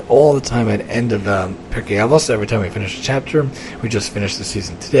say that all the time at the end of Pirkei Avos. Every time we finish a chapter, we just finished the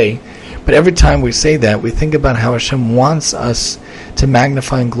season today. But every time we say that, we think about how Hashem wants us to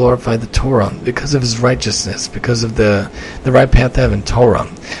magnify and glorify the Torah because of His righteousness, because of the right path to heaven, Torah.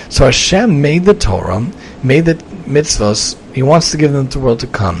 So Hashem made the Torah, made the mitzvahs. He wants to give them to the world to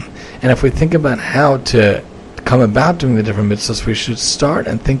come. And if we think about how to come about doing the different mitzvahs, we should start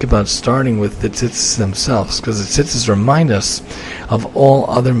and think about starting with the tzitzis themselves, because the tzitzis remind us of all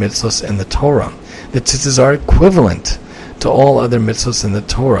other mitzvahs in the Torah. The tzitzis are equivalent to all other mitzvahs in the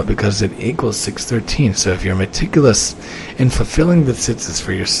Torah because it equals 613. So if you're meticulous in fulfilling the tzitzis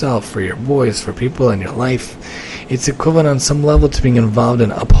for yourself, for your boys, for people in your life, it's equivalent on some level to being involved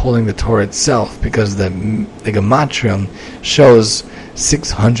in upholding the Torah itself, because the Gematria shows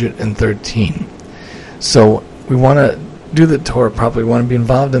 613. So we want to do the Torah properly. We want to be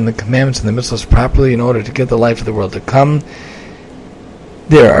involved in the commandments and the mitzvahs properly in order to get the life of the world to come.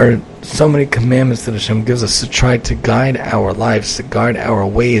 There are so many commandments that Hashem gives us to try to guide our lives, to guide our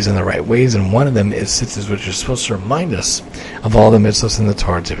ways in the right ways, and one of them is tzitzis, which are supposed to remind us of all the mitzvahs in the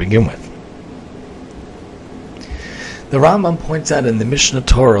Torah to begin with. The Rambam points out in the Mishnah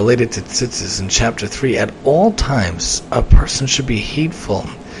Torah related to tzitzis in chapter 3, at all times a person should be heedful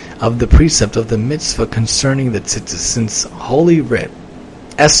of the precept of the mitzvah concerning the tzitzis, since Holy Writ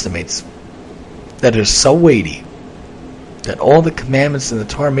estimates that it is so weighty that all the commandments in the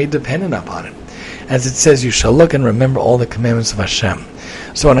Torah are made dependent upon it. As it says, you shall look and remember all the commandments of Hashem.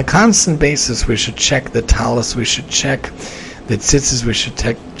 So on a constant basis, we should check the talis, we should check the tzitzis, we should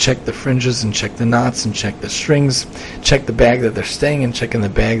check the fringes and check the knots and check the strings, check the bag that they're staying in, check in the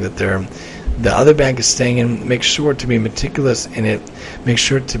bag that the other bag is staying in. Make sure to be meticulous in it. Make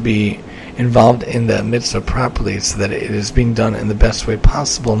sure to be involved in the mitzvah properly so that it is being done in the best way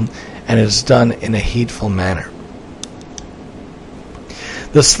possible and is done in a heedful manner.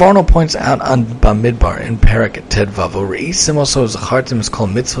 The Sforno points out on Bamidbar in Perek Tedvav, Re'isim also Zachartim is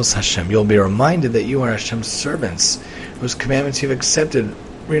called Mitzvos Hashem. You'll be reminded that you are Hashem's servants, whose commandments you've accepted,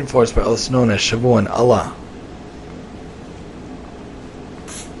 reinforced by also known as Shavuot and Allah.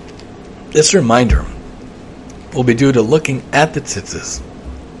 This reminder will be due to looking at the tzitzis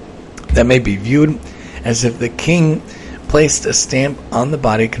that may be viewed as if the king placed a stamp on the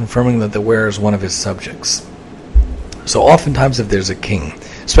body confirming that the wearer is one of his subjects. So oftentimes if there's a king,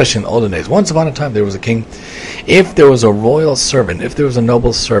 especially in the olden days, once upon a time there was a king, if there was a royal servant, if there was a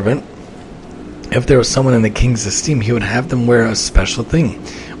noble servant, if there was someone in the king's esteem, he would have them wear a special thing,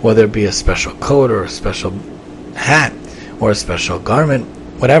 whether it be a special coat or a special hat or a special garment,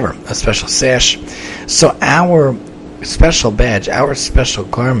 whatever, a special sash. So our special badge, our special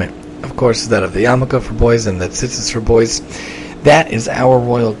garment, of course, is that of the yarmulke for boys and the tzitzis for boys. That is our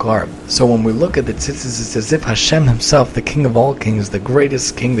royal garb. So when we look at the tzitzis, it's as if Hashem himself, the king of all kings, the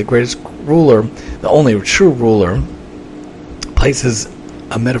greatest king, the greatest ruler, the only true ruler, places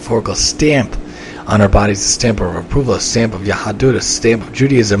a metaphorical stamp on our bodies, a stamp of approval, a stamp of Yahadut, a stamp of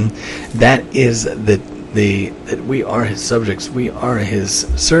Judaism. That is that we are his subjects, we are his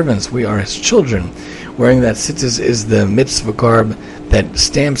servants, we are his children. Wearing that tzitzis is the mitzvah garb that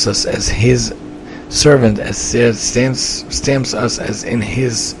stamps us as his servant, as stamps us as in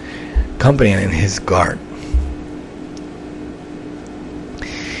his company and in his guard.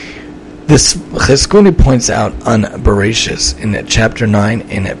 This Chizkuni points out on Bereshis in chapter 9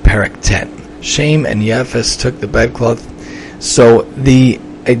 in Perek Tet. Shem and Yefes took the bedcloth. So the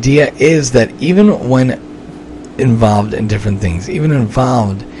idea is that even when involved in different things, even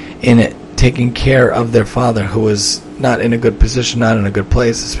involved in taking care of their father who was not in a good position, not in a good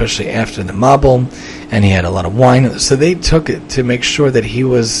place, especially after the Mabul, and he had a lot of wine. So they took it to make sure that he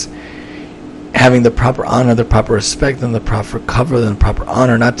was having the proper honor, the proper respect, and the proper cover, and the proper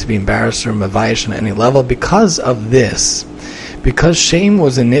honor, not to be embarrassed or mavayish on any level. Because of this, because Shem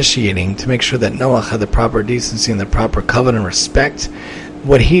was initiating to make sure that Noach had the proper decency and the proper covenant and respect,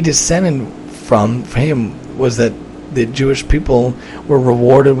 what he descended from him was that the Jewish people were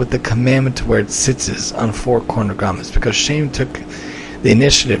rewarded with the commandment to wear tzitzis on four-corner garments, because Shem took the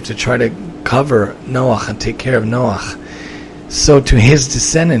initiative to try to cover Noach and take care of Noach. So to his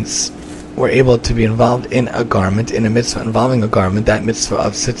descendants were able to be involved in a garment, in a mitzvah involving a garment, that mitzvah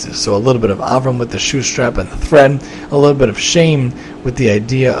of tzitzis. So a little bit of Avram with the shoe strap and the thread, a little bit of Shem with the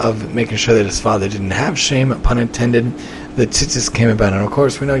idea of making sure that his father didn't have shame, pun intended. The tzitzis came about, and of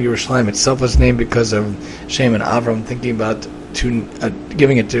course we know Yerushalayim itself was named because of Shem and Avram thinking about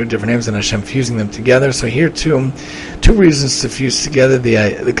giving it two different names and Hashem fusing them together. So here too, two reasons to fuse together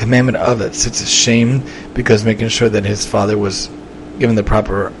the commandment of the tzitzis, Shem, because making sure that his father was given the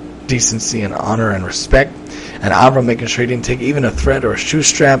proper decency and honor and respect, and Avram making sure he didn't take even a thread or a shoe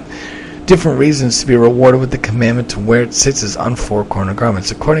strap. Different reasons to be rewarded with the commandment to wear tzitzis on four-corner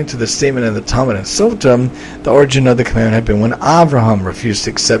garments. According to the statement in the Talmud and Sotah, the origin of the commandment had been when Avraham refused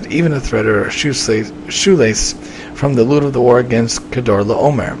to accept even a thread or a shoelace from the loot of the war against Kedar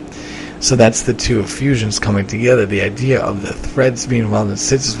Laomer. So that's the two fusions coming together. The idea of the threads being involved in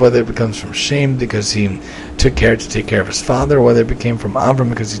tzitzis, whether it becomes from Shem because he took care to take care of his father, or whether it became from Avram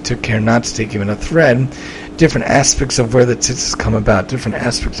because he took care not to take even a thread. Different aspects of where the tzitzis come about, different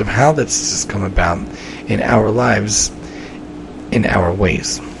aspects of how the tzitzis come about in our lives, in our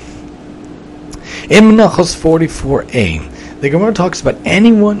ways. In Menachos 44a, the Gemara talks about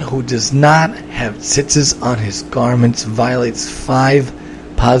anyone who does not have tzitzis on his garments violates 5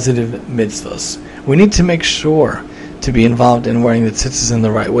 positive mitzvahs. We need to make sure to be involved in wearing the tzitzis in the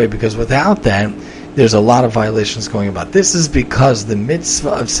right way, because without that, there's a lot of violations going about. This is because the mitzvah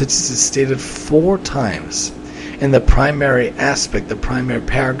of tzitzis is stated 4 times in the primary aspect, the primary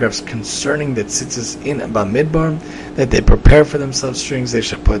paragraphs concerning the tzitzis in Bamidbar, that they prepare for themselves strings, they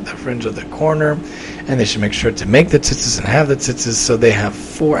should put the fringe of the corner, and they should make sure to make the tzitzis and have the tzitzis. So they have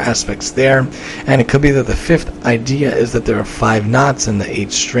 4 aspects there, and it could be that the 5th idea is that there are 5 knots in the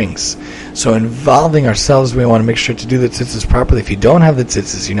 8 strings. So involving ourselves, we want to make sure to do the tzitzis properly. If you don't have the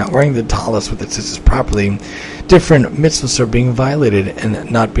tzitzis, you're not wearing the talis with the tzitzis properly, different mitzvahs are being violated and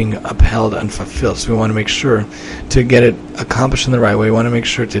not being upheld and fulfilled. So we want to make sure to get it accomplished in the right way. We want to make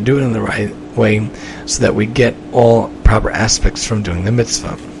sure to do it in the right way so that we get all proper aspects from doing the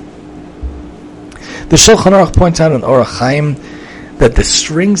mitzvah. The Shulchan Aruch points out in Orach Chaim that the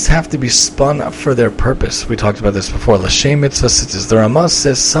strings have to be spun for their purpose. We talked about this before. L'shem mitzvah tzitzis. The Ramah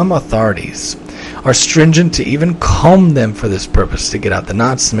says some authorities are stringent to even comb them for this purpose, to get out the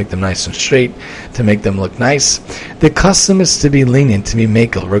knots, to make them nice and straight, to make them look nice. The custom is to be lenient, to be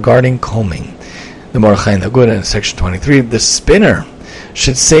makel regarding combing. The Mordechai Nagura in section 23, the spinner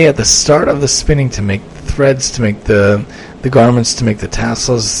should say at the start of the spinning to make the threads, to make the garments, to make the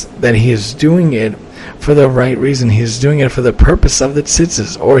tassels, that he is doing it for the right reason. He is doing it for the purpose of the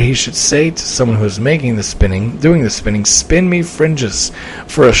tzitzis. Or he should say to someone who is doing the spinning, spin me fringes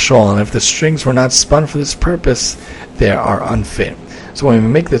for a shawl, and if the strings were not spun for this purpose, they are unfit. So when we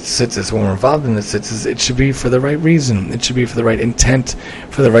make the tzitzis, when we're involved in the tzitzis, it should be for the right reason. It should be for the right intent,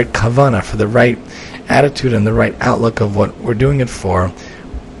 for the right kavanah, for the right attitude and the right outlook of what we're doing it for,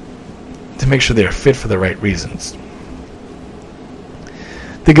 to make sure they are fit for the right reasons.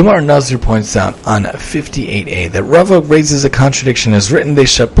 The Gemara Nazir points out on 58a that Rava raises a contradiction. As written, they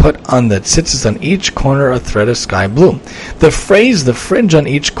shall put on the tzitzis on each corner a thread of sky blue. The phrase, the fringe on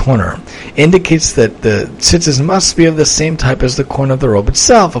each corner, indicates that the tzitzis must be of the same type as the corner of the robe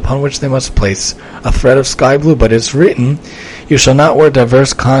itself, upon which they must place a thread of sky blue. But it's written, you shall not wear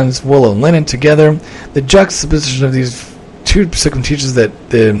diverse kinds of wool and linen together. The juxtaposition of these two psukim teaches that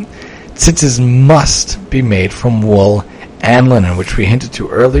the tzitzis must be made from wool and linen, which we hinted to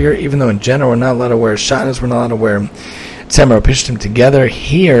earlier. Even though in general we're not allowed to wear shatnez, we're not allowed to wear tzemer or pishtim together,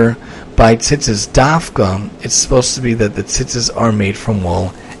 here by tzitzis dafka, it's supposed to be that the tzitzis are made from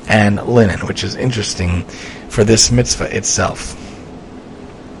wool and linen, which is interesting for this mitzvah itself.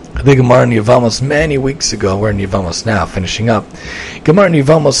 The Gemara in Yevamos many weeks ago, we're in Yevamos now, finishing up. Gemara in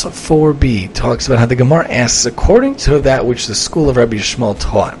Yevamos 4b talks about how the Gemara asks, according to that which the school of Rabbi Yishmael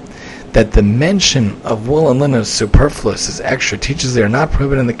taught, that the mention of wool and linen is superfluous, is extra, teaches they are not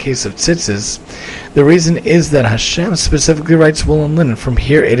prohibited in the case of tzitzis. The reason is that Hashem specifically writes wool and linen. From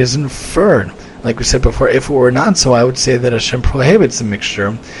here it is inferred, like we said before, if it were not so, I would say that Hashem prohibits a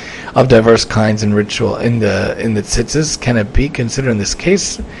mixture of diverse kinds and ritual in the tzitzis. Can it be considered in this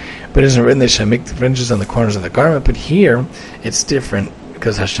case? But it isn't written they shall make the fringes on the corners of the garment. But here it's different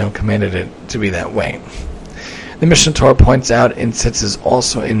because Hashem commanded it to be that way. The Mishnah Torah points out in tzitzis,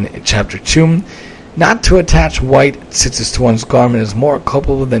 also in chapter 2, not to attach white tzitzis to one's garment is more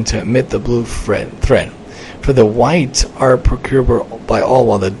culpable than to omit the blue thread. For the white are procurable by all,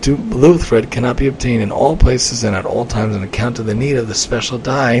 while the blue thread cannot be obtained in all places and at all times on account of the need of the special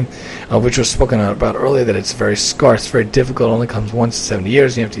dye, which was spoken about earlier, that it's very scarce, very difficult, only comes once in 70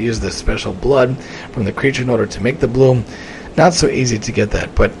 years. You have to use the special blood from the creature in order to make the blue. Not so easy to get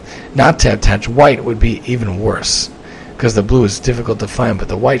that, but not to attach white would be even worse, because the blue is difficult to find, but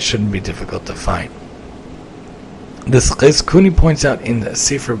the white shouldn't be difficult to find. This Chizkuni points out in the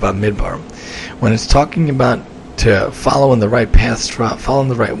Sefer Bamidbar, when it's talking about to follow in the right paths, follow in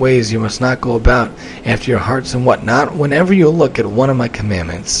the right ways, you must not go about after your hearts and whatnot. Whenever you look at one of my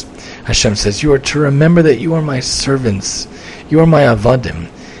commandments, Hashem says, you are to remember that you are my servants, you are my avadim,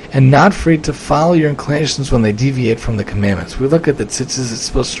 and not free to follow your inclinations when they deviate from the commandments. We look at the tzitzis, it's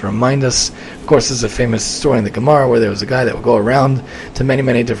supposed to remind us. Of course, there's a famous story in the Gemara where there was a guy that would go around to many,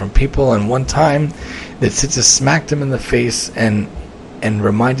 many different people, and one time the tzitzis smacked him in the face and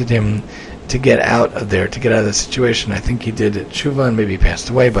reminded him to get out of there, to get out of the situation. I think he did tshuva and maybe he passed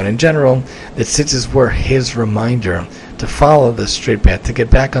away, but in general, the tzitzis were his reminder to follow the straight path, to get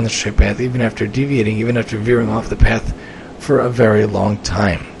back on the straight path, even after deviating, even after veering off the path for a very long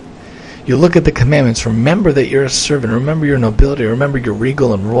time. You look at the commandments, remember that you're a servant, remember your nobility, remember you're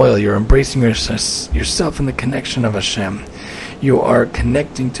regal and royal, you're embracing yourself in the connection of Hashem. You are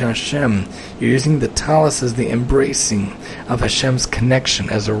connecting to Hashem. You're using the talis as the embracing of Hashem's connection,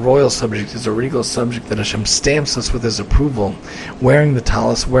 as a royal subject, as a regal subject that Hashem stamps us with his approval, wearing the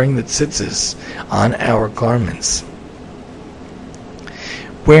talis, wearing the tzitzis on our garments,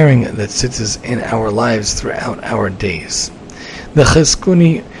 wearing the tzitzis in our lives throughout our days. The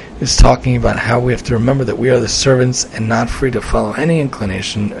Chizkuni is talking about how we have to remember that we are the servants and not free to follow any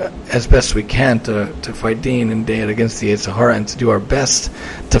inclination, as best we can to fight din and day against the Yetzer Hara, and to do our best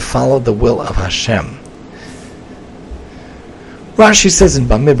to follow the will of Hashem. Rashi says in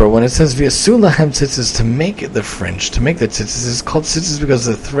Bamidbar, when it says v'yasu lahem tzitzis, to make the fringe, to make the tzitzis, is called tzitzis because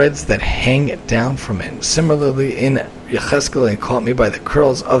of the threads that hang down from it. Similarly, in Yecheskel, and caught me by the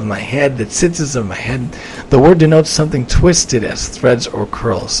curls of my head, the tzitzis of my head, the word denotes something twisted as threads or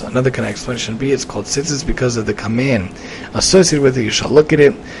curls. Another kind of explanation would be it's called tzitzis because of the command associated with it. You shall look at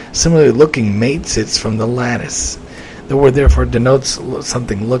it. Similarly, looking made tzitz from the lattice. The word therefore denotes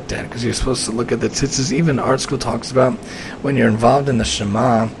something looked at, because you're supposed to look at the tzitzis. Even Art School talks about when you're involved in the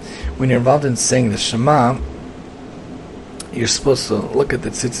Shema, when you're involved in saying the Shema, you're supposed to look at the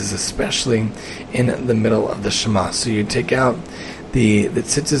tzitzis, especially in the middle of the Shema. So you take out the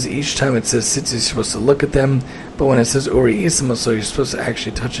tzitzis each time it says tzitzis, you're supposed to look at them, but when it says Uri Isma, so you're supposed to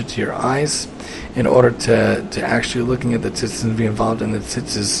actually touch it to your eyes. in order to actually looking at the tzitzis and be involved in the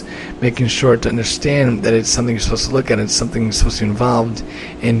tzitzis, making sure to understand that it's something you're supposed to look at, it's something you're supposed to be involved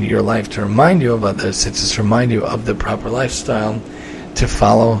in your life to remind you about the tzitzis, to remind you of the proper lifestyle to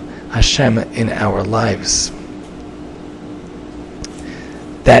follow Hashem in our lives.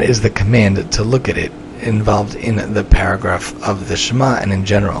 That is the command to look at it involved in the paragraph of the Shema and in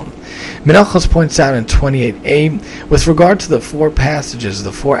general. Menachos points out in 28a, with regard to the four passages,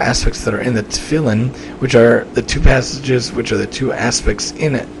 the four aspects that are in the Tefillin, which are the two passages, which are the two aspects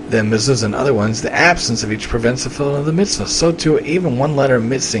in the mezuzah and other ones, the absence of each prevents the fulfillment of the mitzvah. So too, even one letter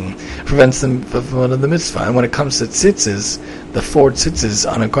missing prevents the fulfillment of the mitzvah. And when it comes to tzitzis, the four tzitzis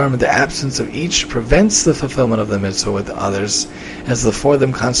on a garment, the absence of each prevents the fulfillment of the mitzvah with others, as the four of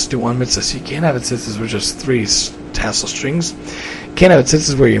them constitute one mitzvah. So you can't have a tzitzis with just three tassel strings. You can't have a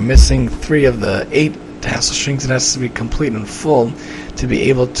tzitzis where you're missing three of the 8 tassel strings. It has to be complete and full to be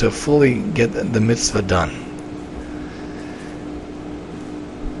able to fully get the mitzvah done.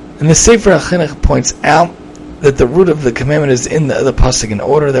 And the Sefer HaChinuch points out that the root of the commandment is in the pasuk, in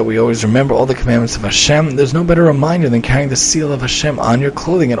order that we always remember all the commandments of Hashem. There's no better reminder than carrying the seal of Hashem on your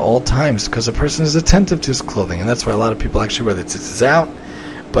clothing at all times, because a person is attentive to his clothing, and that's why a lot of people actually wear the tzitzis out,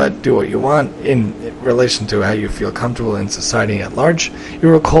 but do what you want in relation to how you feel comfortable in society at large. You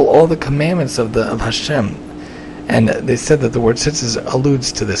recall all the commandments of Hashem, and they said that the word tzitzis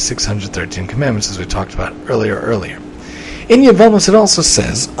alludes to the 613 commandments, as we talked about earlier. In Yevamos it also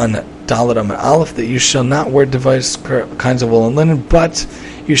says on Dalet Amud Aleph that you shall not wear diverse kinds of wool and linen, but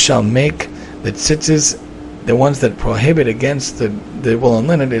you shall make the tzitzis, the ones that prohibit against the wool and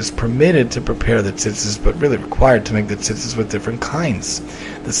linen, is permitted to prepare the tzitzis, but really required to make the tzitzis with different kinds.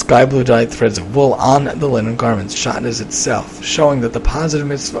 The sky blue dyed threads of wool on the linen garments, shatnez itself, showing that the positive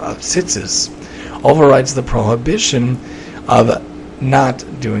mitzvah of tzitzis overrides the prohibition of not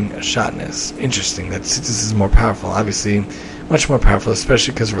doing shatnez. Interesting that tzitzis is more powerful, obviously much more powerful,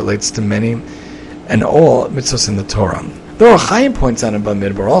 especially because it relates to many and all mitzvahs in the Torah. The Or HaChaim points out in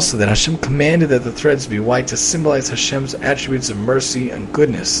Bamidbar also that Hashem commanded that the threads be white to symbolize Hashem's attributes of mercy and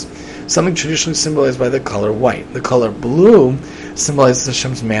goodness, something traditionally symbolized by the color white. The color blue symbolizes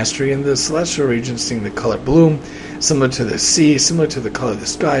Hashem's mastery in the celestial regions, seeing the color blue, similar to the sea, similar to the color of the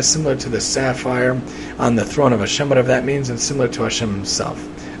sky, similar to the sapphire on the throne of Hashem, whatever that means, and similar to Hashem himself.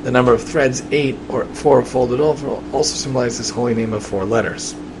 The number of threads, 8 or 4 folded over, also symbolizes his holy name of 4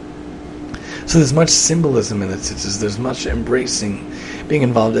 letters. So there's much symbolism in the tzitzis, there's much embracing, being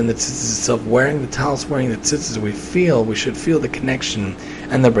involved in the tzitzis itself, wearing the talis, wearing the tzitzis. We should feel the connection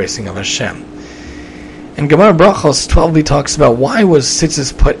and the embracing of Hashem. And Gemara Brachos 12b talks about why was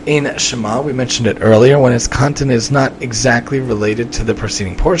tzitzis put in Shema. We mentioned it earlier, when its content is not exactly related to the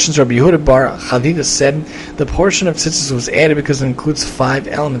preceding portions. Rabbi Yehuda bar Chaviva said the portion of tzitzis was added because it includes 5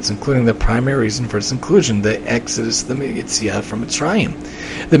 elements, including the primary reason for its inclusion, the Exodus, the Yetziah from Mitzrayim.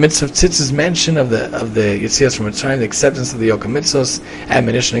 The mitzvah of tzitzis mention of the Yetziah from Mitzrayim, the acceptance of the yoke of mitzvos,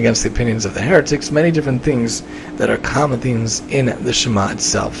 admonition against the opinions of the heretics, many different things that are common themes in the Shema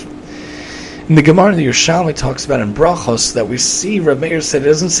itself. In the Gemara, the Yerushalmi talks about in Brachos that we see, Rav Meir said, it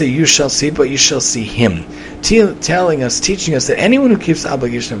doesn't say you shall see, but you shall see him. Teaching us that anyone who keeps the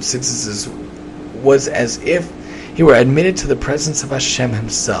obligation of tzitzis was as if he were admitted to the presence of Hashem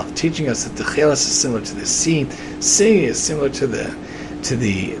himself, teaching us that the chelas is similar to the sea is similar to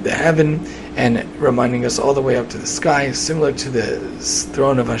the heaven, and reminding us all the way up to the sky, similar to the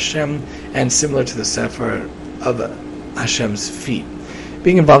throne of Hashem, and similar to the sapphire of Hashem's feet.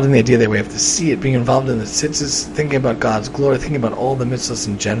 Being involved in the idea that we have to see it, being involved in the tzitzis, thinking about God's glory, thinking about all the mitzvahs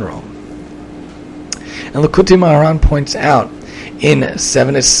in general. And Likutei Moharan points out in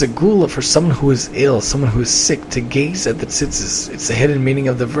 7, it's segula for someone who is ill, someone who is sick, to gaze at the tzitzis. It's the hidden meaning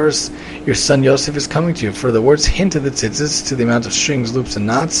of the verse, your son Yosef is coming to you. For the words hint at the tzitzis to the amount of strings, loops, and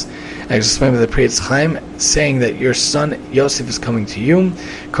knots, as explained by the Pri Etz Chaim, saying that your son Yosef is coming to you.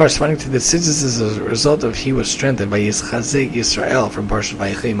 Corresponding to the tzitzis is a result of he was strengthened by Yischazek Yisrael from Parshat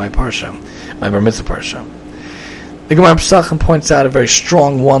Vayechi, my Bar Mitzvah Parsha. The Gemara Pesachim points out a very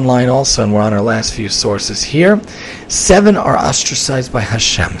strong one line also, and we're on our last few sources here. 7 are ostracized by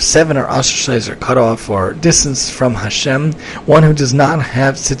Hashem. 7 are ostracized or cut off or distanced from Hashem. One who does not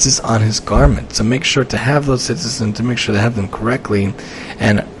have tzitzis on his garment. So make sure to have those tzitzis and to make sure to have them correctly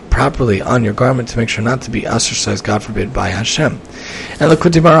and properly on your garment, to make sure not to be ostracized, God forbid, by Hashem. And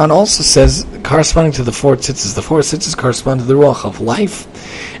Likutei Moharan also says, corresponding to the 4 tzitzis, the 4 tzitzis correspond to the ruach of life.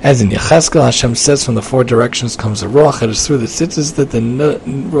 As in Yechezkel, Hashem says, from the 4 directions comes a ruach. It is through the tzitzis that the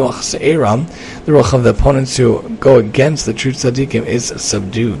ruach se'era, the ruach of the opponents who go against the true tzaddikim, is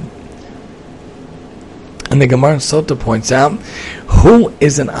subdued. And the Gemara in Sota points out, who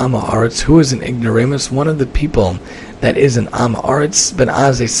is an Am Haaretz, who is an ignoramus? One of the people that is an Am Haaretz, but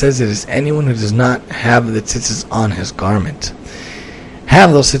Azay says it is anyone who does not have the tzitzis on his garment.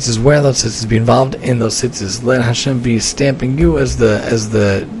 Have those tzitzis, wear those tzitzis, be involved in those tzitzis. Let Hashem be stamping you as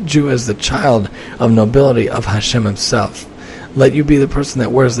the Jew, as the child of nobility of Hashem himself. Let you be the person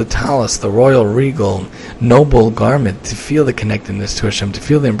that wears the talus, the royal, regal, noble garment, to feel the connectedness to Hashem, to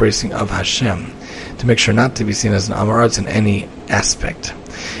feel the embracing of Hashem, to make sure not to be seen as an Am Haaretz in any aspect.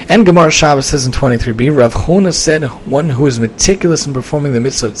 And Gemara Shabbos says in 23b, Rav Huna said, one who is meticulous in performing the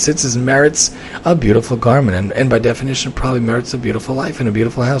mitzvah of tzitzis merits a beautiful garment, and by definition probably merits a beautiful life and a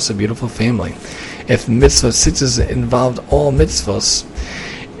beautiful house, a beautiful family. If mitzvah of tzitzis involved all mitzvahs,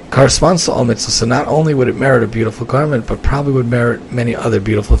 corresponds to all mitzvahs, so not only would it merit a beautiful garment, but probably would merit many other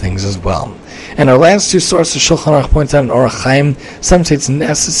beautiful things as well. And our last two sources, Shulchan Aruch points out in Orach Chaim, some say it's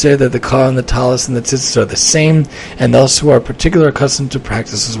necessary that the kah and the talis and the tzitzis are the same, and those who are particularly accustomed to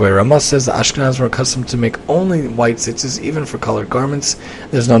practice this way. Ramah says the Ashkenazim were accustomed to make only white tzitzis, even for colored garments.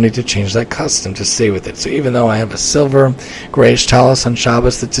 There's no need to change that custom, to stay with it. So even though I have a silver, grayish talis on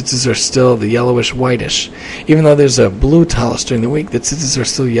Shabbos, the tzitzis are still the yellowish, whitish. Even though there's a blue talis during the week, the tzitzis are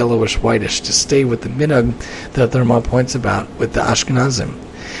still yellowish, whitish, to stay with the minhag that the Ramah points about with the Ashkenazim.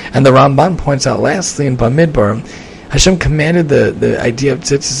 And the Ramban points out lastly in Bamidbar, Hashem commanded the idea of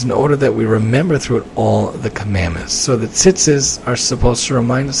tzitzis in order that we remember through it all the commandments. So the tzitzis are supposed to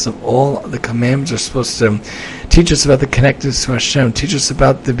remind us of all the commandments, are supposed to teach us about the connectedness to Hashem, teach us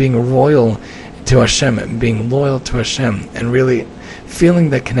about the being royal to Hashem and being loyal to Hashem, and really feeling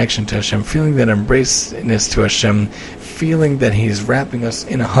that connection to Hashem, feeling that embraceness to Hashem, feeling that He's wrapping us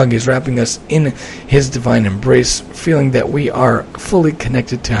in a hug, He's wrapping us in His divine embrace, feeling that we are fully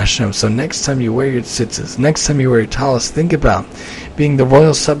connected to Hashem. So next time you wear your tzitzis, next time you wear your talis, think about being the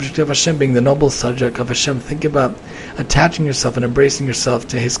royal subject of Hashem, being the noble subject of Hashem. Think about attaching yourself and embracing yourself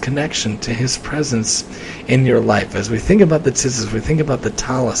to His connection, to His presence in your life. As we think about the tzitzis, we think about the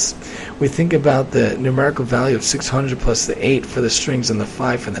talis, we think about the numerical value of 600 plus the 8 for the strings and the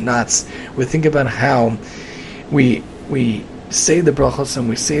 5 for the knots. We think about how we say the brachos and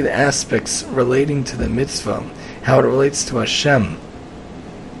we say the aspects relating to the mitzvah, how it relates to Hashem.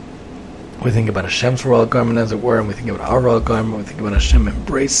 We think about Hashem's royal garment, as it were, and we think about our royal garment. We think about Hashem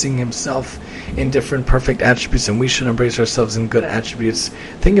embracing Himself in different perfect attributes, and we should embrace ourselves in good attributes.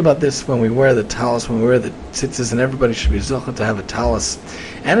 Think about this when we wear the talis, when we wear the tzitzis, and everybody should be zocheh to have a talis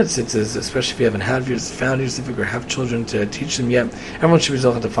and a tzitzis, especially if you haven't had yours, found your zivug, or have children to teach them yet. Everyone should be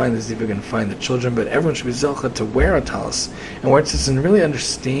zocheh to find the zivug and find the children, but everyone should be zocheh to wear a talis and wear tzitzis and really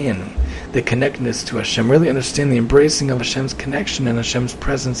understand the connectedness to Hashem, really understand the embracing of Hashem's connection and Hashem's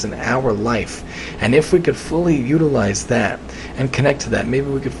presence in our life. And if we could fully utilize that and connect to that, maybe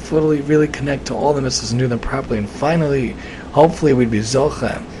we could fully really connect to all the mitzvahs and do them properly, and finally, hopefully we'd be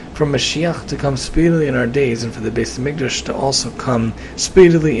zocheh for Mashiach to come speedily in our days, and for the Beis Hamikdash to also come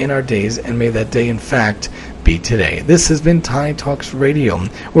speedily in our days, and may that day in fact be today. This has been Tani Talks Radio,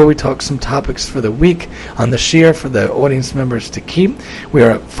 where we talk some topics for the week on the Shir for the audience members to keep. We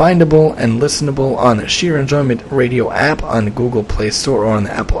are findable and listenable on the Shir Enjoyment Radio app on the Google Play Store or on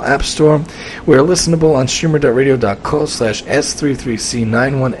the Apple App Store. We are listenable on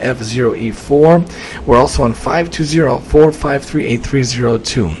streamer.radio.co/S33C91F0E4. We're also on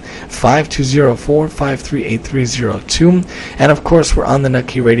 520-453-8302. 520-453-8302. And of course, we're on the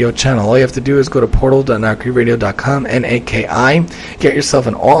Naki Radio channel. All you have to do is go to portal.nakiradio.com, NAKI. Get yourself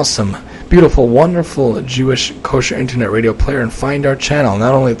an awesome, beautiful, wonderful Jewish kosher internet radio player and find our channel.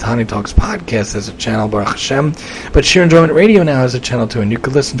 Not only the Tani Talks podcast has a channel, Baruch Hashem, but Shir Enjoyment Radio now has a channel too, and you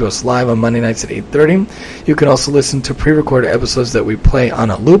can listen to us live on Monday nights at 8:30. You can also listen to pre-recorded episodes that we play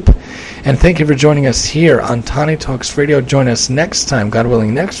on a loop. And thank you for joining us here on Tani Talks Radio. Join us next time, God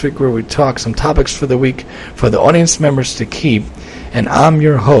willing, next week, where we talk some topics for the week for the audience members to keep. And I'm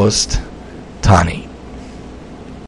your host, Tani.